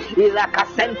Catadabaha,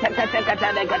 Ilacasente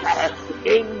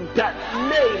in the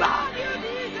name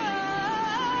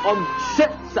of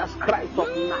Jesus Christ of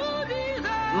Nazareth.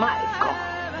 My God.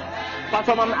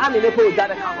 Pastor, I'm in the pool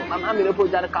that account. I'm in the pool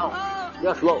that account.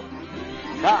 Yes, Lord.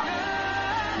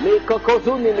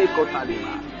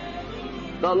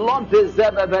 The Lord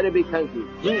deserves a very big thank you.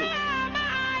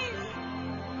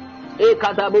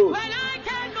 Ekatabu.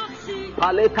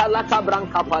 Paleta lata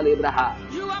branca palebraha.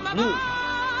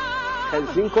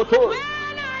 Kenzinkoto.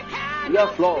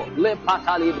 Yes, Lord. Le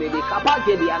patalibre di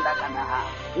kapake di anda kanaha.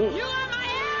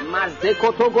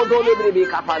 Mazekoto godo libre di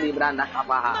kapalibranda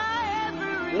kapaha.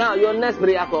 Now, your next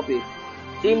prayer topic.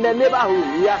 In the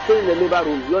neighborhood, we are still in the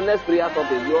neighborhood. Your next prayer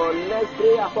topic. Your next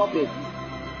prayer topic.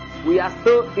 We are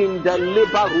still in the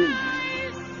neighborhood.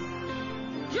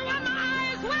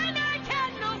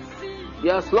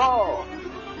 Yes, Lord.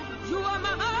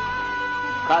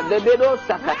 Kadebedo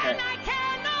sakate.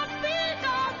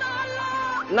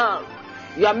 Now,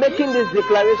 you are making this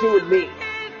declaration with me.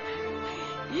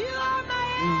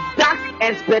 Dark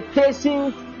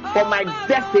expectations for my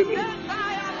destiny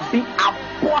be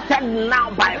aborted now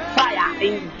by fire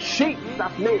in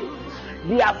Jesus' name.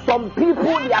 There are some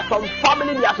people, there are some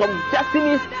family, there are some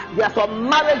destinies, there are some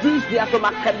marriages, there are some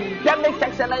academic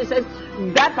excellences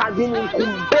that have been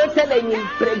incubated and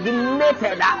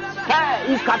impregnated.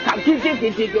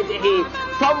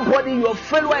 Somebody, your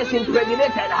failure is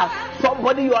impregnated.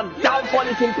 Somebody, your downfall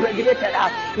is impregnated.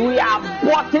 We are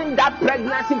aborting that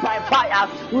pregnancy by fire.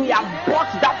 We abort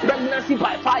that pregnancy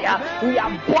by fire. We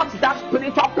abort that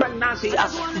spiritual pregnancy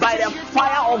by the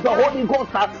fire of the Holy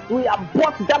Ghost. We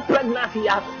abort that pregnancy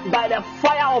by the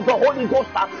fire of the Holy Ghost.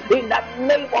 In the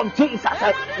name of Jesus,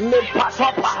 may pass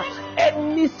up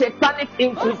any satanic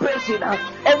incubation,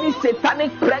 any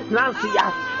satanic pregnancy,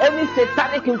 any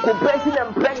satanic incubation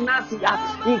and pregnancy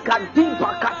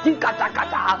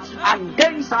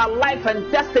against our life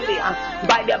and destiny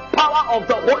by the power of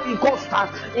the Holy Ghost.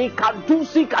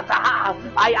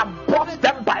 I abort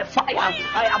them by fire.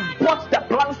 I abort the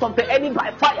plans of the enemy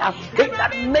by fire. In the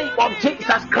name of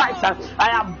Jesus Christ, I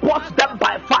abort them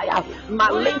by fire.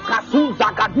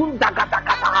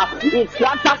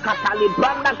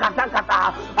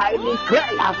 I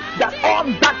declare that all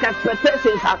dark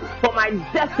expectations for my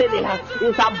destiny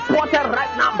is aborted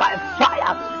right now by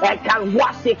fire. I can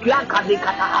wash it like a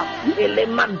decata.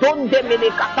 Elemadon de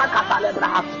Minicata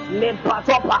lebra. Le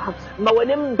patopa. No when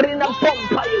him bring a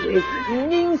pompa.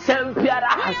 Nin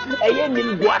sempiara. A yen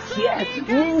in Guasia.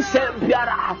 Nin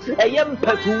sempiara. A yen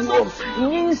petu.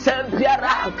 Nin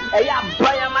sempiara. A ya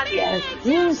Bayamania.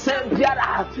 Nin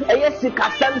sempiara. A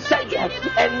yesika sensei.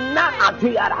 And na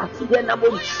atiara. When I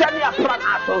would send a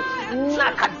pranato.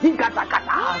 Nakadika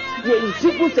takata.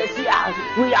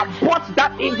 We abort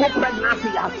that evil pregnancy.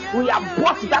 We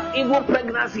abort that evil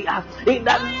pregnancy in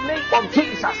the name of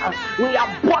Jesus. We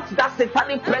abort that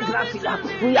satanic pregnancy.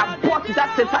 We abort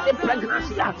that satanic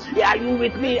pregnancy. Are you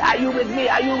with me? Are you with me?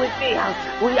 Are you with me?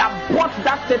 We abort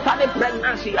that satanic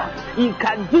pregnancy.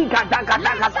 Ikadika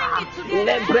takata.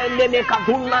 Le brende me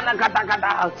katuna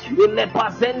nakata. Le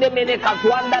pasende me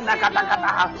katwanda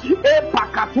nakata. E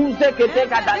pakatuze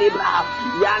keteka dalibra.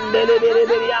 Yandele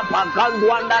bereberia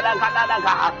pakandwanda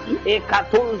nakata. E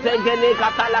katunze gene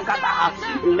katala kata.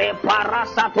 Le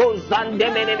parasato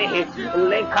zandemene.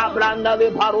 Le kabranda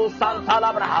le parusan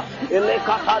talabra. Le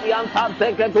katalian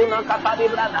teketuna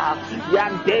katalibrana.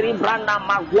 Yanteri branda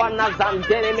magwana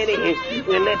zantere mene.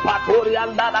 Le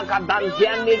patorianda la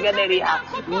kadanziani generia.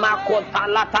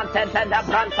 Makotala tete da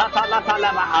branta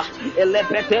talatalaba. Le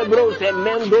petebro se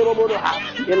mendoro buruha.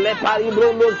 Le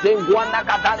paribro no se guana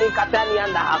katali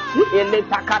katanianda. Le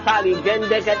takatali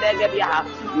gende gedegebia.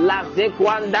 La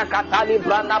zekwanda katali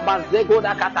branda bazeko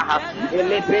da kataha.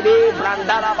 Le pede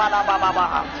branda baba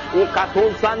baba. E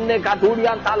katunsanne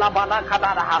katurian talabana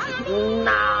kadaraha.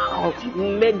 Now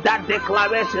make that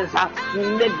declaration,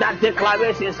 make that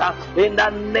declaration in the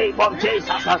name of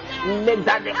Jesus. Make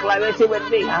that declaration with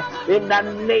me in the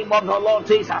name of the Lord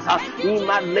Jesus.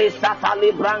 Imalesa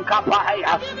talibranca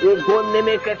pahaya.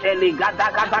 Igonemeketeli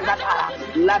gata gata gata.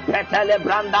 La petele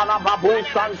branda la babu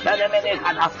santene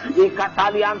menekata.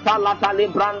 Ikatalianta la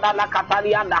talibranda la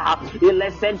katalianda.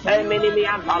 Ilesente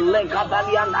minimianta le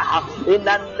katalianda. In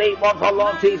the name of the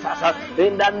Lord Jesus.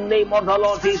 In the name of the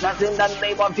Lord Jesus. In the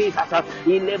name of Jesus.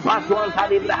 Ilebasuan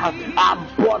talibra.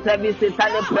 Abort every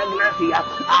satanic pregnancy.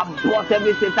 Abort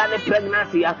every satanic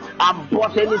pregnancy.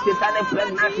 Abort any satanic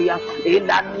pregnancy. In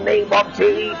the name of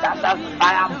Jesus.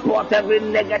 I abort every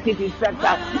negative effect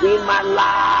in my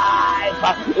life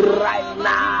right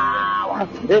now.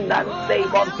 In the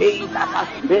name of Jesus.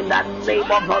 In the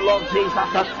name of the Lord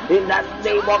Jesus. In the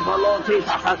name of the Lord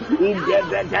Jesus. In the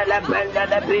bedele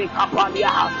bendele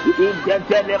brikapalia. In the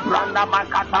tele branda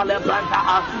makatale branda.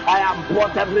 I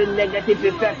abort every negative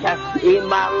effect in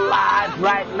my life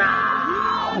right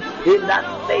now. In the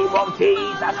name of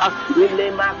Jesus. In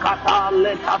the makata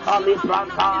le katali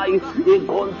branda. In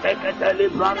konteketele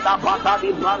branda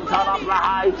patali branda la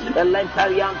brahai.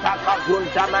 Elentarian takakun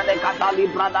jamane katali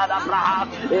branda la braha.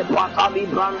 Patali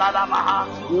branda la braha.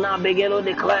 Now begin to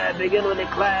declare, begin to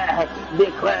declare,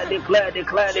 declare, declare,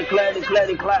 declare, declare, declare,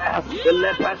 declare.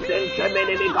 Le presente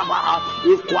menini kabaha.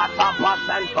 Ikwata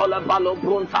pasento le balo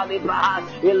brunta libraha.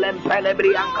 Ilempele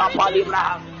brianka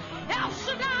palibraha.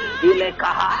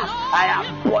 I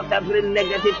abort every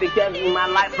negative effect in my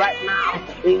life right now.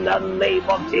 In the name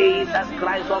of Jesus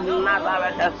Christ of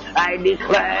Nazareth, I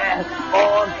declare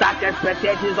all such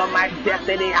expectations of my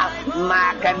destiny,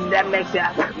 my academics,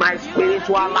 my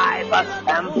spiritual life,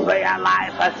 and prayer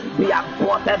life be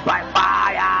aborted by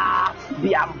fire.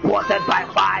 be aborted by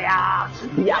fire,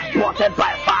 be aborted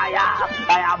by fire.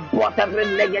 I abort every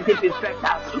negative effect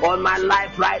on my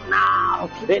life right now,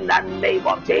 in the name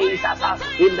of Jesus,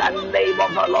 in the name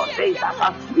of the Lord Jesus.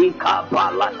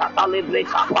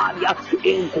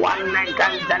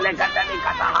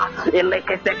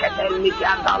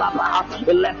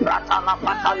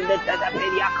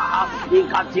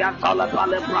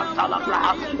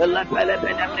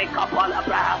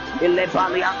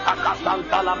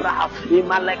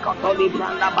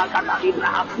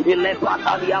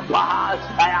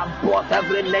 I abort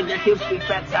every negative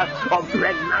effect of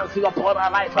pregnancy upon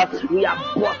our life. We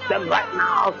abort them right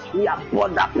now. We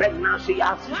abort that pregnancy,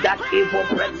 that evil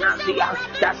pregnancy,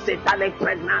 that satanic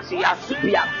pregnancy.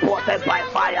 Be aborted by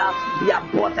fire. Be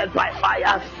aborted by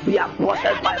fire. Be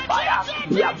aborted by fire.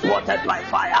 Be aborted by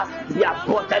fire. Be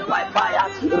aborted by fire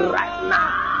right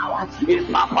now.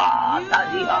 If Papa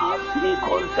Tadia, he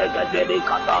consecuted the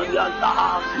Catalianta,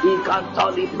 he can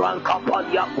tell the Branca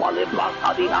Padia,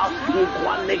 Polyplantadia, he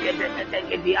one negative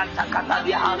the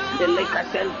Antacatadia, the Leka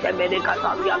Sentemene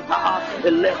Catalianta,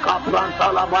 the Leka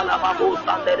Brantala Balababu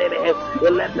Sandere, the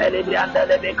Lepelibia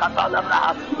de Catalabra,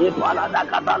 the Palada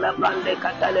Catala Brande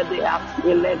Catalabria,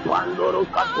 the Lepandoro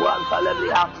Catuan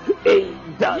Talabria,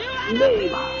 in the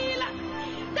name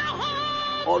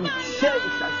of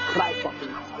Jesus Christ of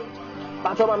Nazareth.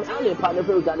 Pastor, I'm only part of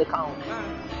the account.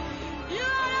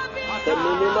 The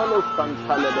minimum of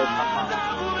Santalebe Papa.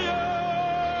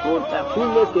 Good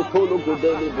Afune Ketolo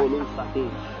Godeli Bolusati.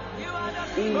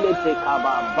 Ile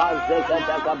Tekaba, Bazeka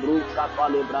Daga Bruska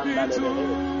Palebranda Lebe.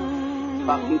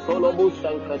 Pakitolo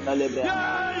Bushanka Talebe.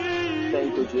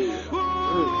 Thank you, Jesus.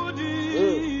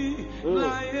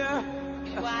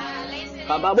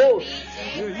 Kababos.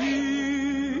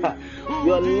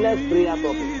 Your next prayer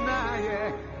topic.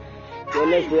 Your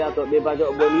next prayer topic. Your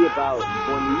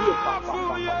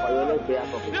next prayer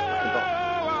topic.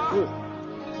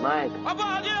 Mike.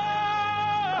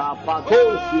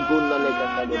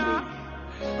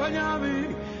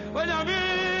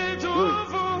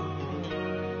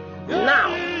 Now,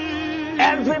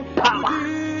 every power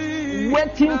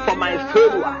waiting for my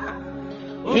failure,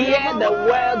 hear the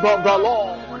word of the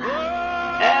Lord.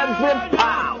 Every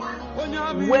power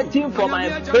waiting for my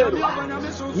failure,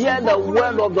 hear the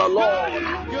word of the Lord.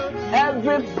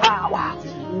 Every power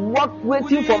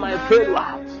waiting for my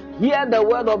failure, hear the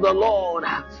word of the Lord.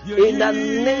 In the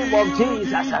name of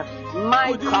Jesus,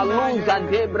 my Kaluza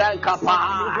Debra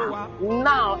Kapa.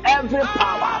 Now every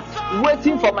power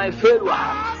waiting for my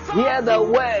failure, hear the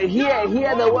word, hear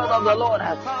the word of the Lord.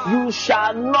 You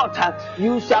shall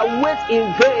wait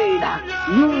in vain.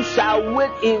 You shall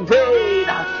wait in vain.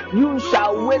 You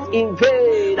shall wait in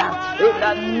vain. In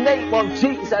the name of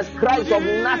Jesus Christ of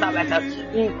Nazareth.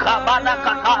 Ikabana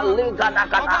kata legana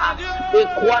kata.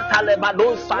 Ikwata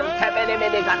lebado santemene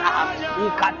menegana.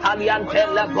 Ikatalian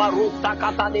tele barusa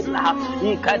kata libra.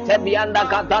 Ikatebianda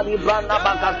kata libra na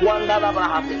bakaswanda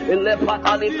labra.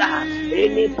 Ilepata libra.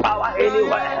 Any power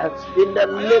anywhere in the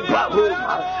labor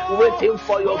room waiting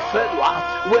for your failure,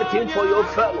 waiting for your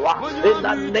failure. In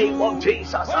the name of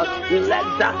Jesus, let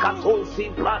that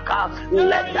katosi braka,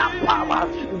 let that power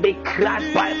be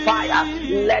crushed by fire.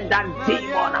 Let that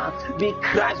demon be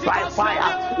crushed by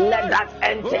fire. Let that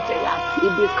entity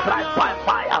be crushed by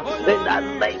fire. In the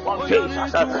name of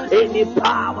Jesus, any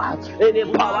power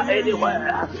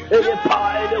anywhere,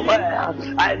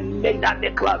 I make that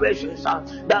declaration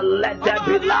that let there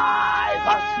be life.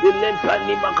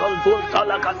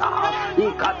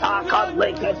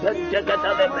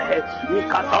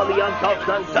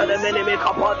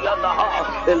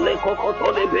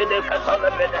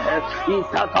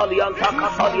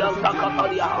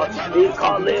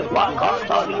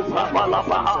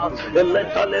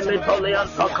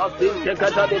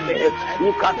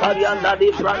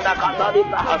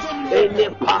 Any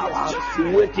power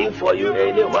waiting for you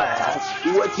anywhere,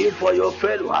 waiting for your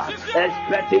failure,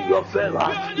 expecting your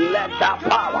failure, let that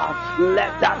power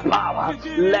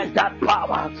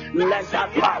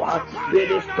be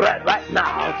destroyed right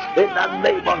now in the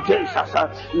name of Jesus.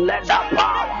 Let that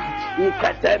power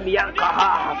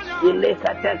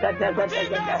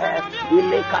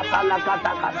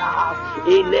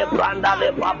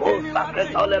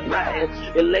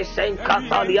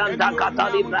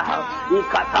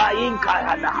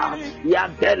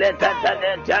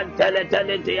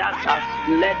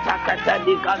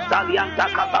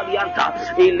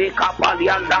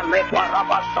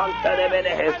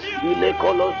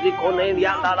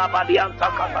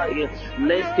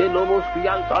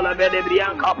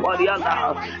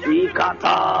Kapalianda,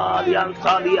 Ikatalian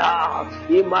Salia,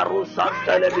 Imarusa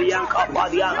Telebian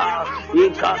Kapaliana,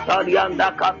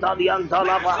 Ikatalianda Katalian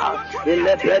Talaba,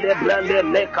 Ilepede Brande,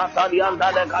 Le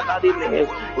Katalianda, Le Catalibe,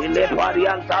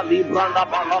 Ileparianta Libranda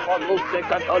Palaponuste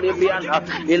Catolibiana,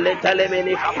 Ile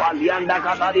Telemini Kapalianda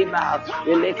Cataliba,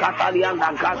 Ile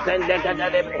Catalianda Casende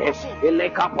Catalibe, Ile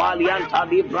Kapalianta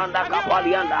Libranda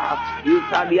Kapalianda,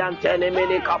 Italian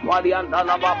Telemini Kapalianda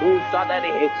Lababusa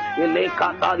Deni, Ile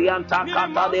Catalianta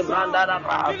Catalibranda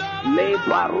Labra, Le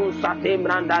Parusa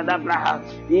Timbranda Labra,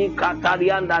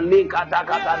 Ikatalianda Le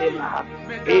Catacataliba,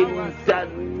 in the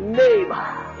name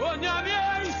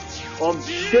of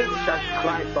Jesus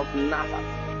Christ of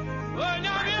Nazareth.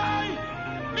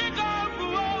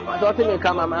 I thought he would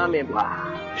come a mammy.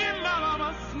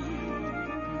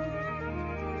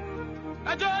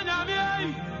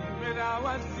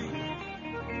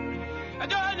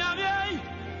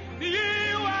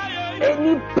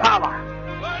 Any power,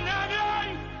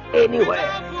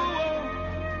 anywhere,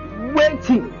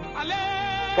 waiting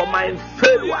for my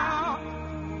failure,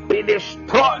 be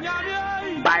destroyed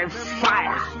by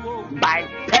fire, by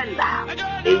tender,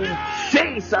 in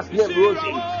Jesus' name,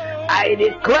 Rosie. I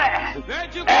declare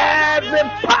every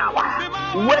power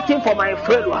waiting for my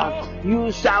failure,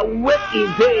 you shall wait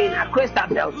in vain,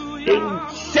 Christabel, in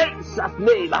Jesus'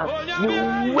 name.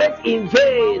 You wait in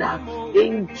vain,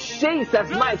 in Jesus'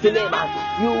 mighty name.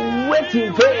 You wait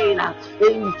in vain,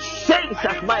 in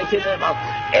Jesus' mighty name.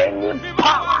 Any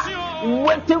power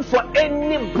waiting for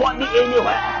anybody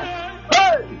anywhere.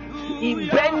 Hey!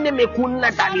 Ibenne mekuna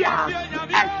talia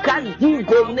akadi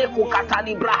gone ko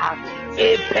katalibra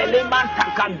e pelema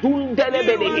takadundele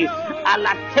bele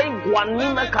ala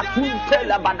tengwanima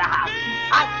katuntela badaha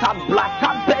ata blata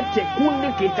bete kuni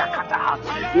kitakata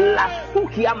la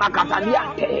suki ya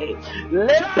makataliante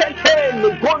lepete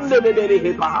lugonde bele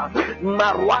hepa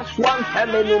marwaswan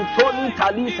femenun toni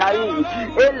talisai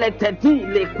ele tedi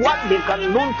le kwande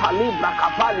kanun talibra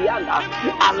kapalianda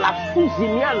ala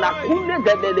suzinia la kune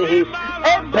bele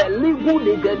epeligu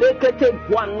de gedekete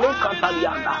kwano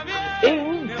katalianda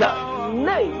in the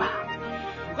name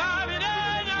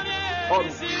of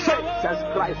Jesus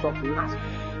Christ of Nazareth.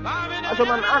 As a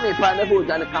man, I'm a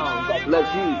pineapple and account. God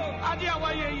bless you.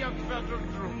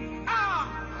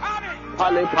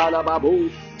 Pale Palababu,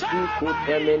 Siku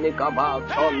Temenikaba,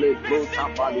 Tole Bruta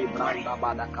Pali Branda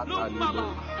Badakatalibu.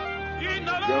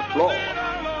 Yes, Lord.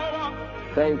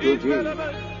 Thank you, Jesus.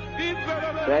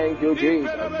 Thank you,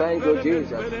 Jesus. Thank you,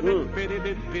 Jesus.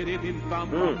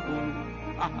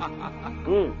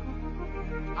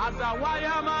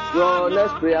 Your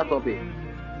next prayer topic.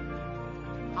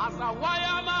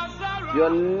 Your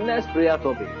next prayer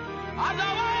topic.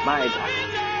 My God.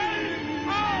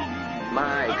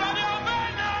 My God.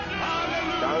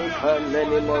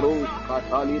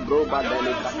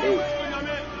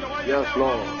 Yes,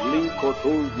 Lord.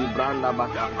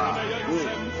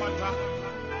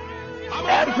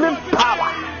 Every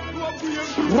power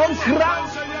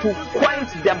programmed to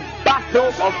quench the battle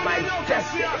of my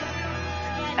destiny.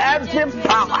 Every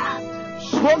power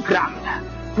programmed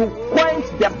to quench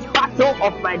the battle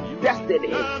of my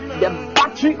destiny, the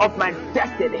battery of my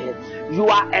destiny. You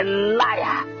are a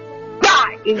liar.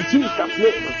 Die in Jesus'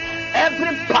 name.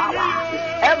 Every power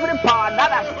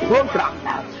that has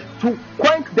programmed to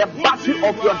quench the battery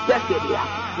of your destiny.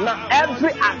 Now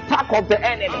every attack of the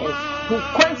enemy to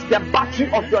quench the battery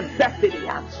of your destiny.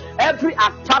 Every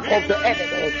attack of the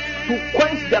enemy to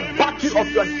quench the battery of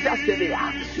your destiny.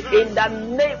 In the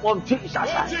name of Jesus.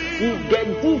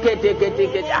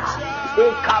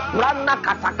 Kabrana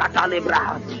katakata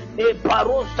lebra,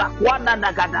 parosa kwanda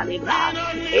nagada lebra,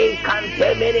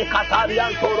 kantemene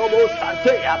katarian torobo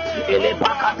santea,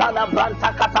 pakata la branta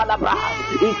katala bra,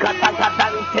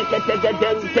 katakatan teke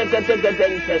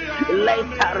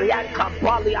letarian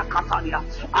kapalia katalia,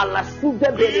 ala sude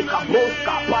bele kabros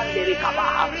kapande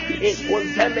kabaha,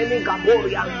 kontemene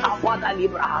gaboria kapada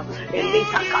libra,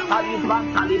 katali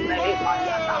branta libra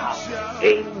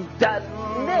in the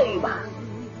name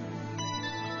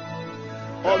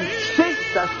of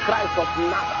Jesus Christ of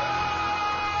Nazareth.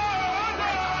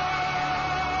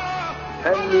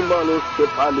 Animalos que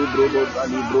palibro,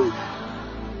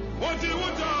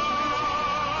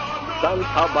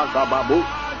 Santa Bagababu.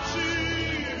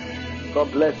 God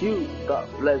bless you. God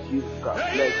bless you. God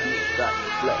bless you. God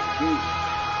bless you.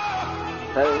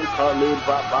 Santa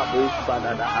Babu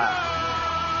Badadaha.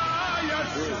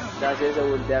 That's it.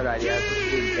 Would there I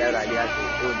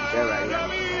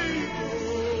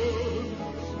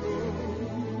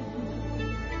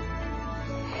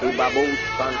Babu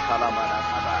Santa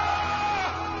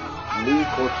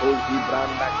Liko Tozi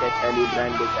Branda Keteli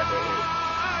Brande Kade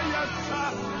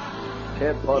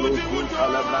Now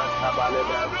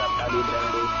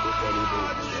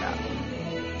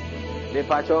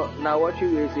what you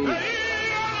will see,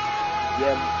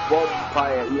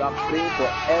 bonfire. You are praying for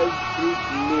every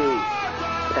male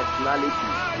personality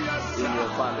in your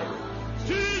family.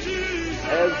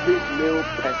 Every male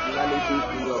personality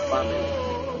in your family.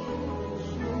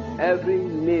 Every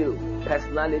male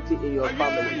personality in your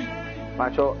family.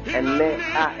 Pacho, and then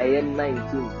I am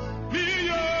 19th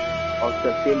of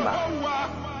September.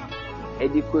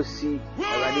 Edikosi,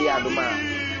 already Aduma.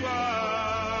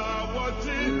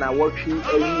 Now what you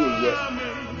yet.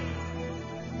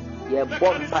 Yeah,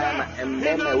 bonfire and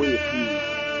men away.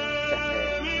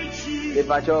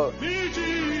 Pacho,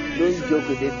 don't joke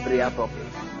with this prayer topic.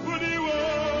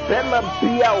 Bema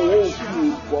Bia won't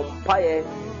feel bonfire,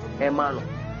 Emmanuel.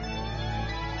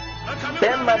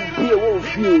 Bema Bia won't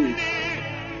feel.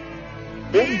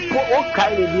 What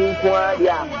kind of inquiry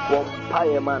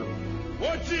bonfire, man?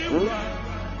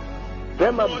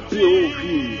 Bema Bia won't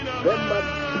feel.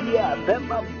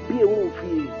 Bema Bia won't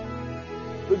feel.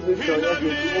 Good mission,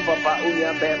 yes, Papa,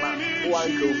 Unia Bema,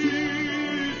 one to be.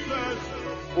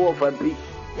 For big.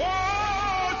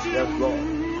 Yes, Lord.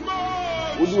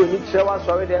 Would you need shower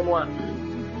sorry them one?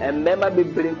 And member be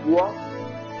bring war,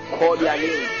 call their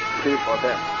name, pray for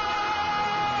them.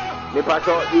 The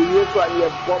patrol, you need to have a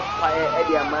bonfire at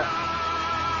the man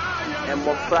and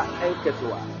Mofra and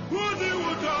Ketua.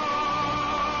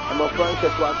 And Mofra and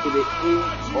Ketua to the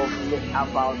age of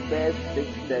about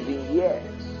 6-7 years.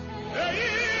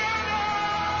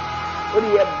 What do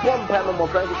you have bonfire of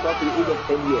Mofra and Ketua to the age of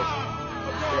 10 years?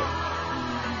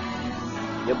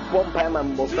 The bonfire and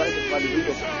Mofra and Ketua to the age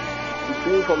of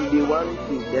between from the 1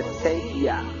 to the 10th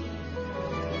year.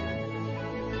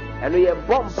 And we have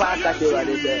bonfire that they were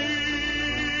there.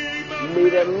 May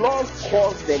the Lord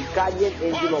cause the guardian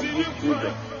angel of these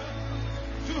children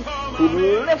to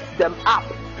lift them up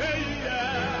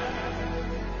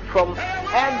from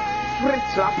every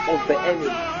trap of the enemy.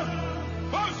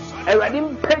 And I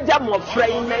didn't pay them of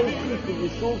praying 90 to be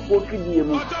so focused.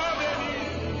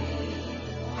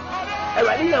 And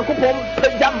I didn't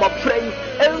pay them of praying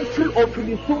every of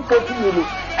the so focused.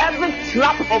 Every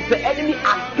trap of the enemy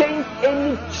against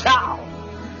any child.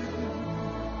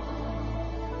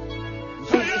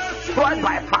 Destroyed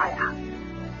by fire.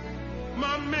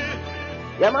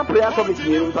 Yama prayer topic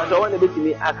me, but I want to be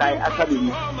me akai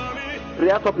akabi.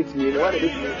 Prayer topic me, I want to be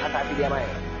me akabi yama.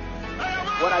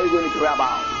 What are you going to pray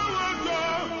about?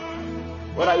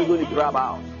 What are you going to pray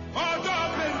about?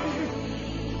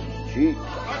 Jesus.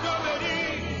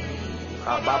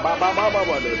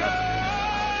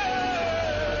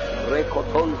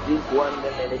 Rekoton zikwan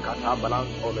nene katabalan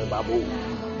ole babu.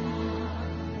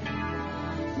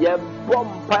 Ye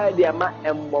bonfire the ama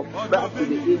and mofra to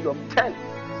the age of 10.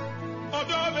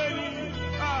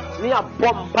 Me a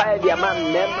bonfire the ama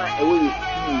nema away.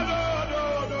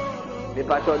 The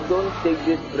pastor don't take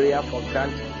this prayer for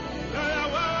granted.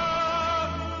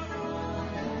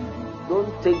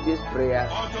 Don't take this prayer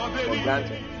for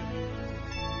granted.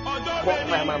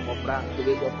 Bonfire man mofra to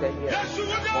the age of 10 years.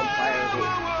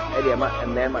 Bonfire the ama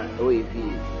and nema away.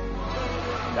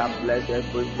 God bless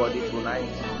everybody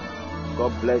tonight.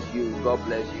 God bless you. God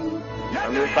bless you.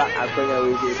 I'm in fact, I think I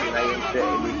will say I am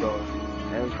saying because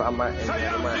I'm farmer and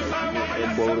farmer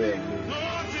and boring.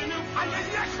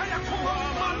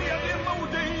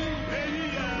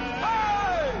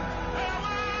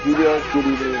 Julius, good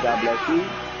evening. God bless you.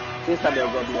 Sister Bell,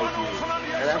 God bless you.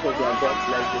 And I think God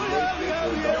bless you.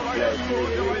 God bless you.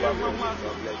 God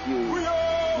bless you.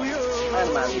 And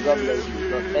man, God bless you.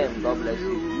 God bless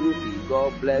you. Ruthie,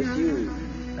 God bless you.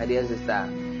 My dear sister.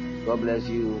 God bless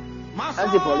you.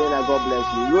 Auntie Paulina, God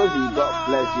bless you. Rosie, God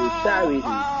bless you. Charity,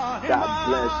 God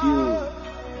bless you.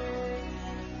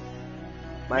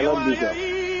 My Lord Bishop,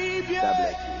 God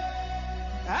bless you.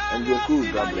 And Joku,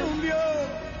 God bless you.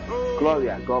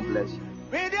 Gloria, God bless you.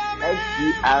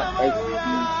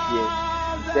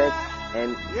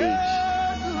 SGRXBZNH,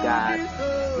 God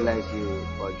bless you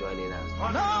for joining us.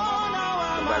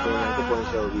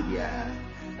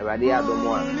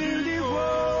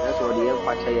 That's what the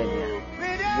empire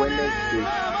Wednesday.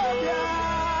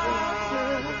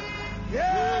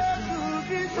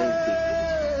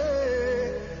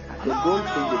 I said, don't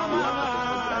think the prayer for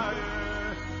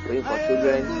praying for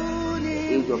children the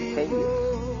age of 10 years.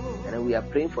 And then we are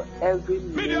praying for every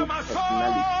male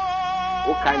personality.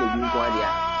 What kind of you going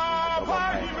there?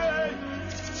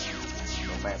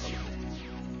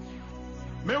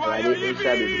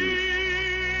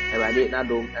 Everybody not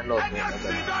do and love me.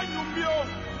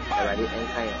 Everybody and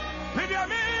kind.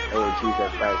 Oh,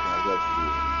 Jesus Christ, my God,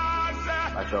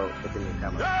 Pacho, put in the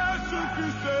camera.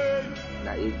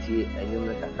 Na eti enyum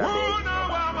na kaka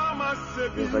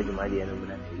be. Ni ko juma di enu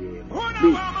na ye.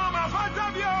 Please.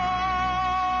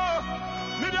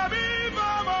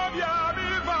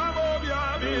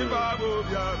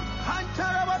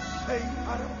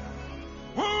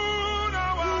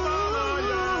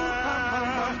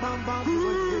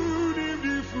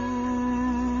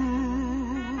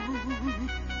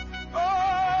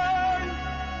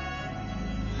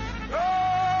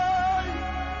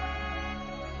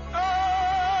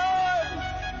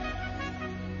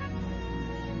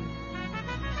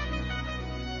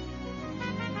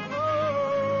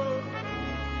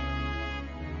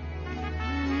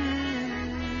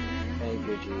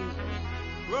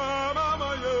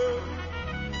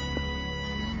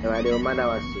 I don't matter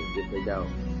what you put down.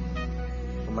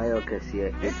 My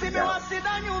orchestra, it's down. I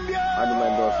do my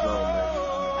boss now, man.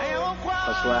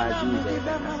 That's why I do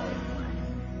that.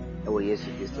 Oh, yes,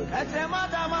 it is. If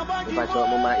I told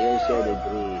Mama, you share the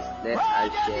grace, let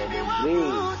us share the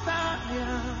grace.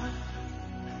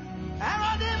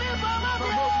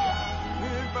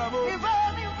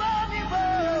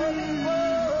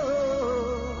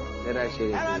 Let us share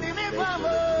the grace.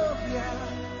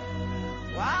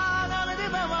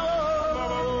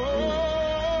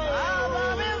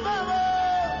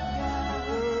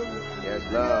 Yes,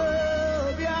 Lord.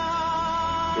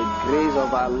 The grace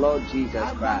of our Lord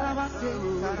Jesus Christ,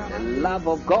 the love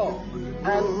of God,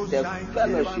 and the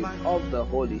fellowship of the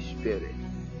Holy Spirit.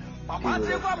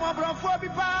 Amen.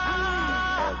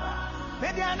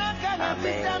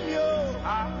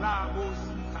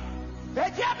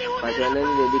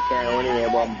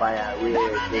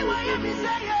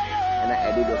 And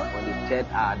I did it on the third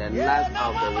hour, the last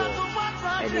hour of the world.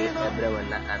 I did everyone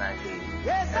not an idea.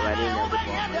 I didn't know the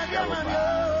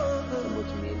so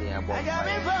much meaning about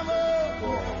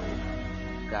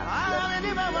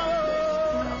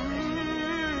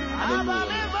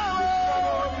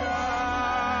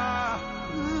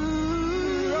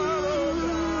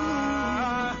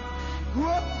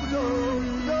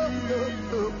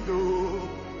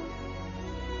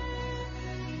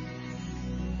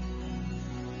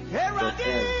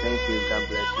Thank you. God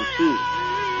bless you too.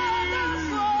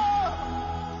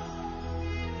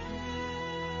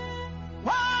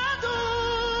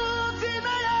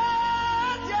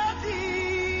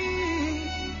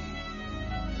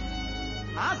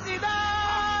 I see that.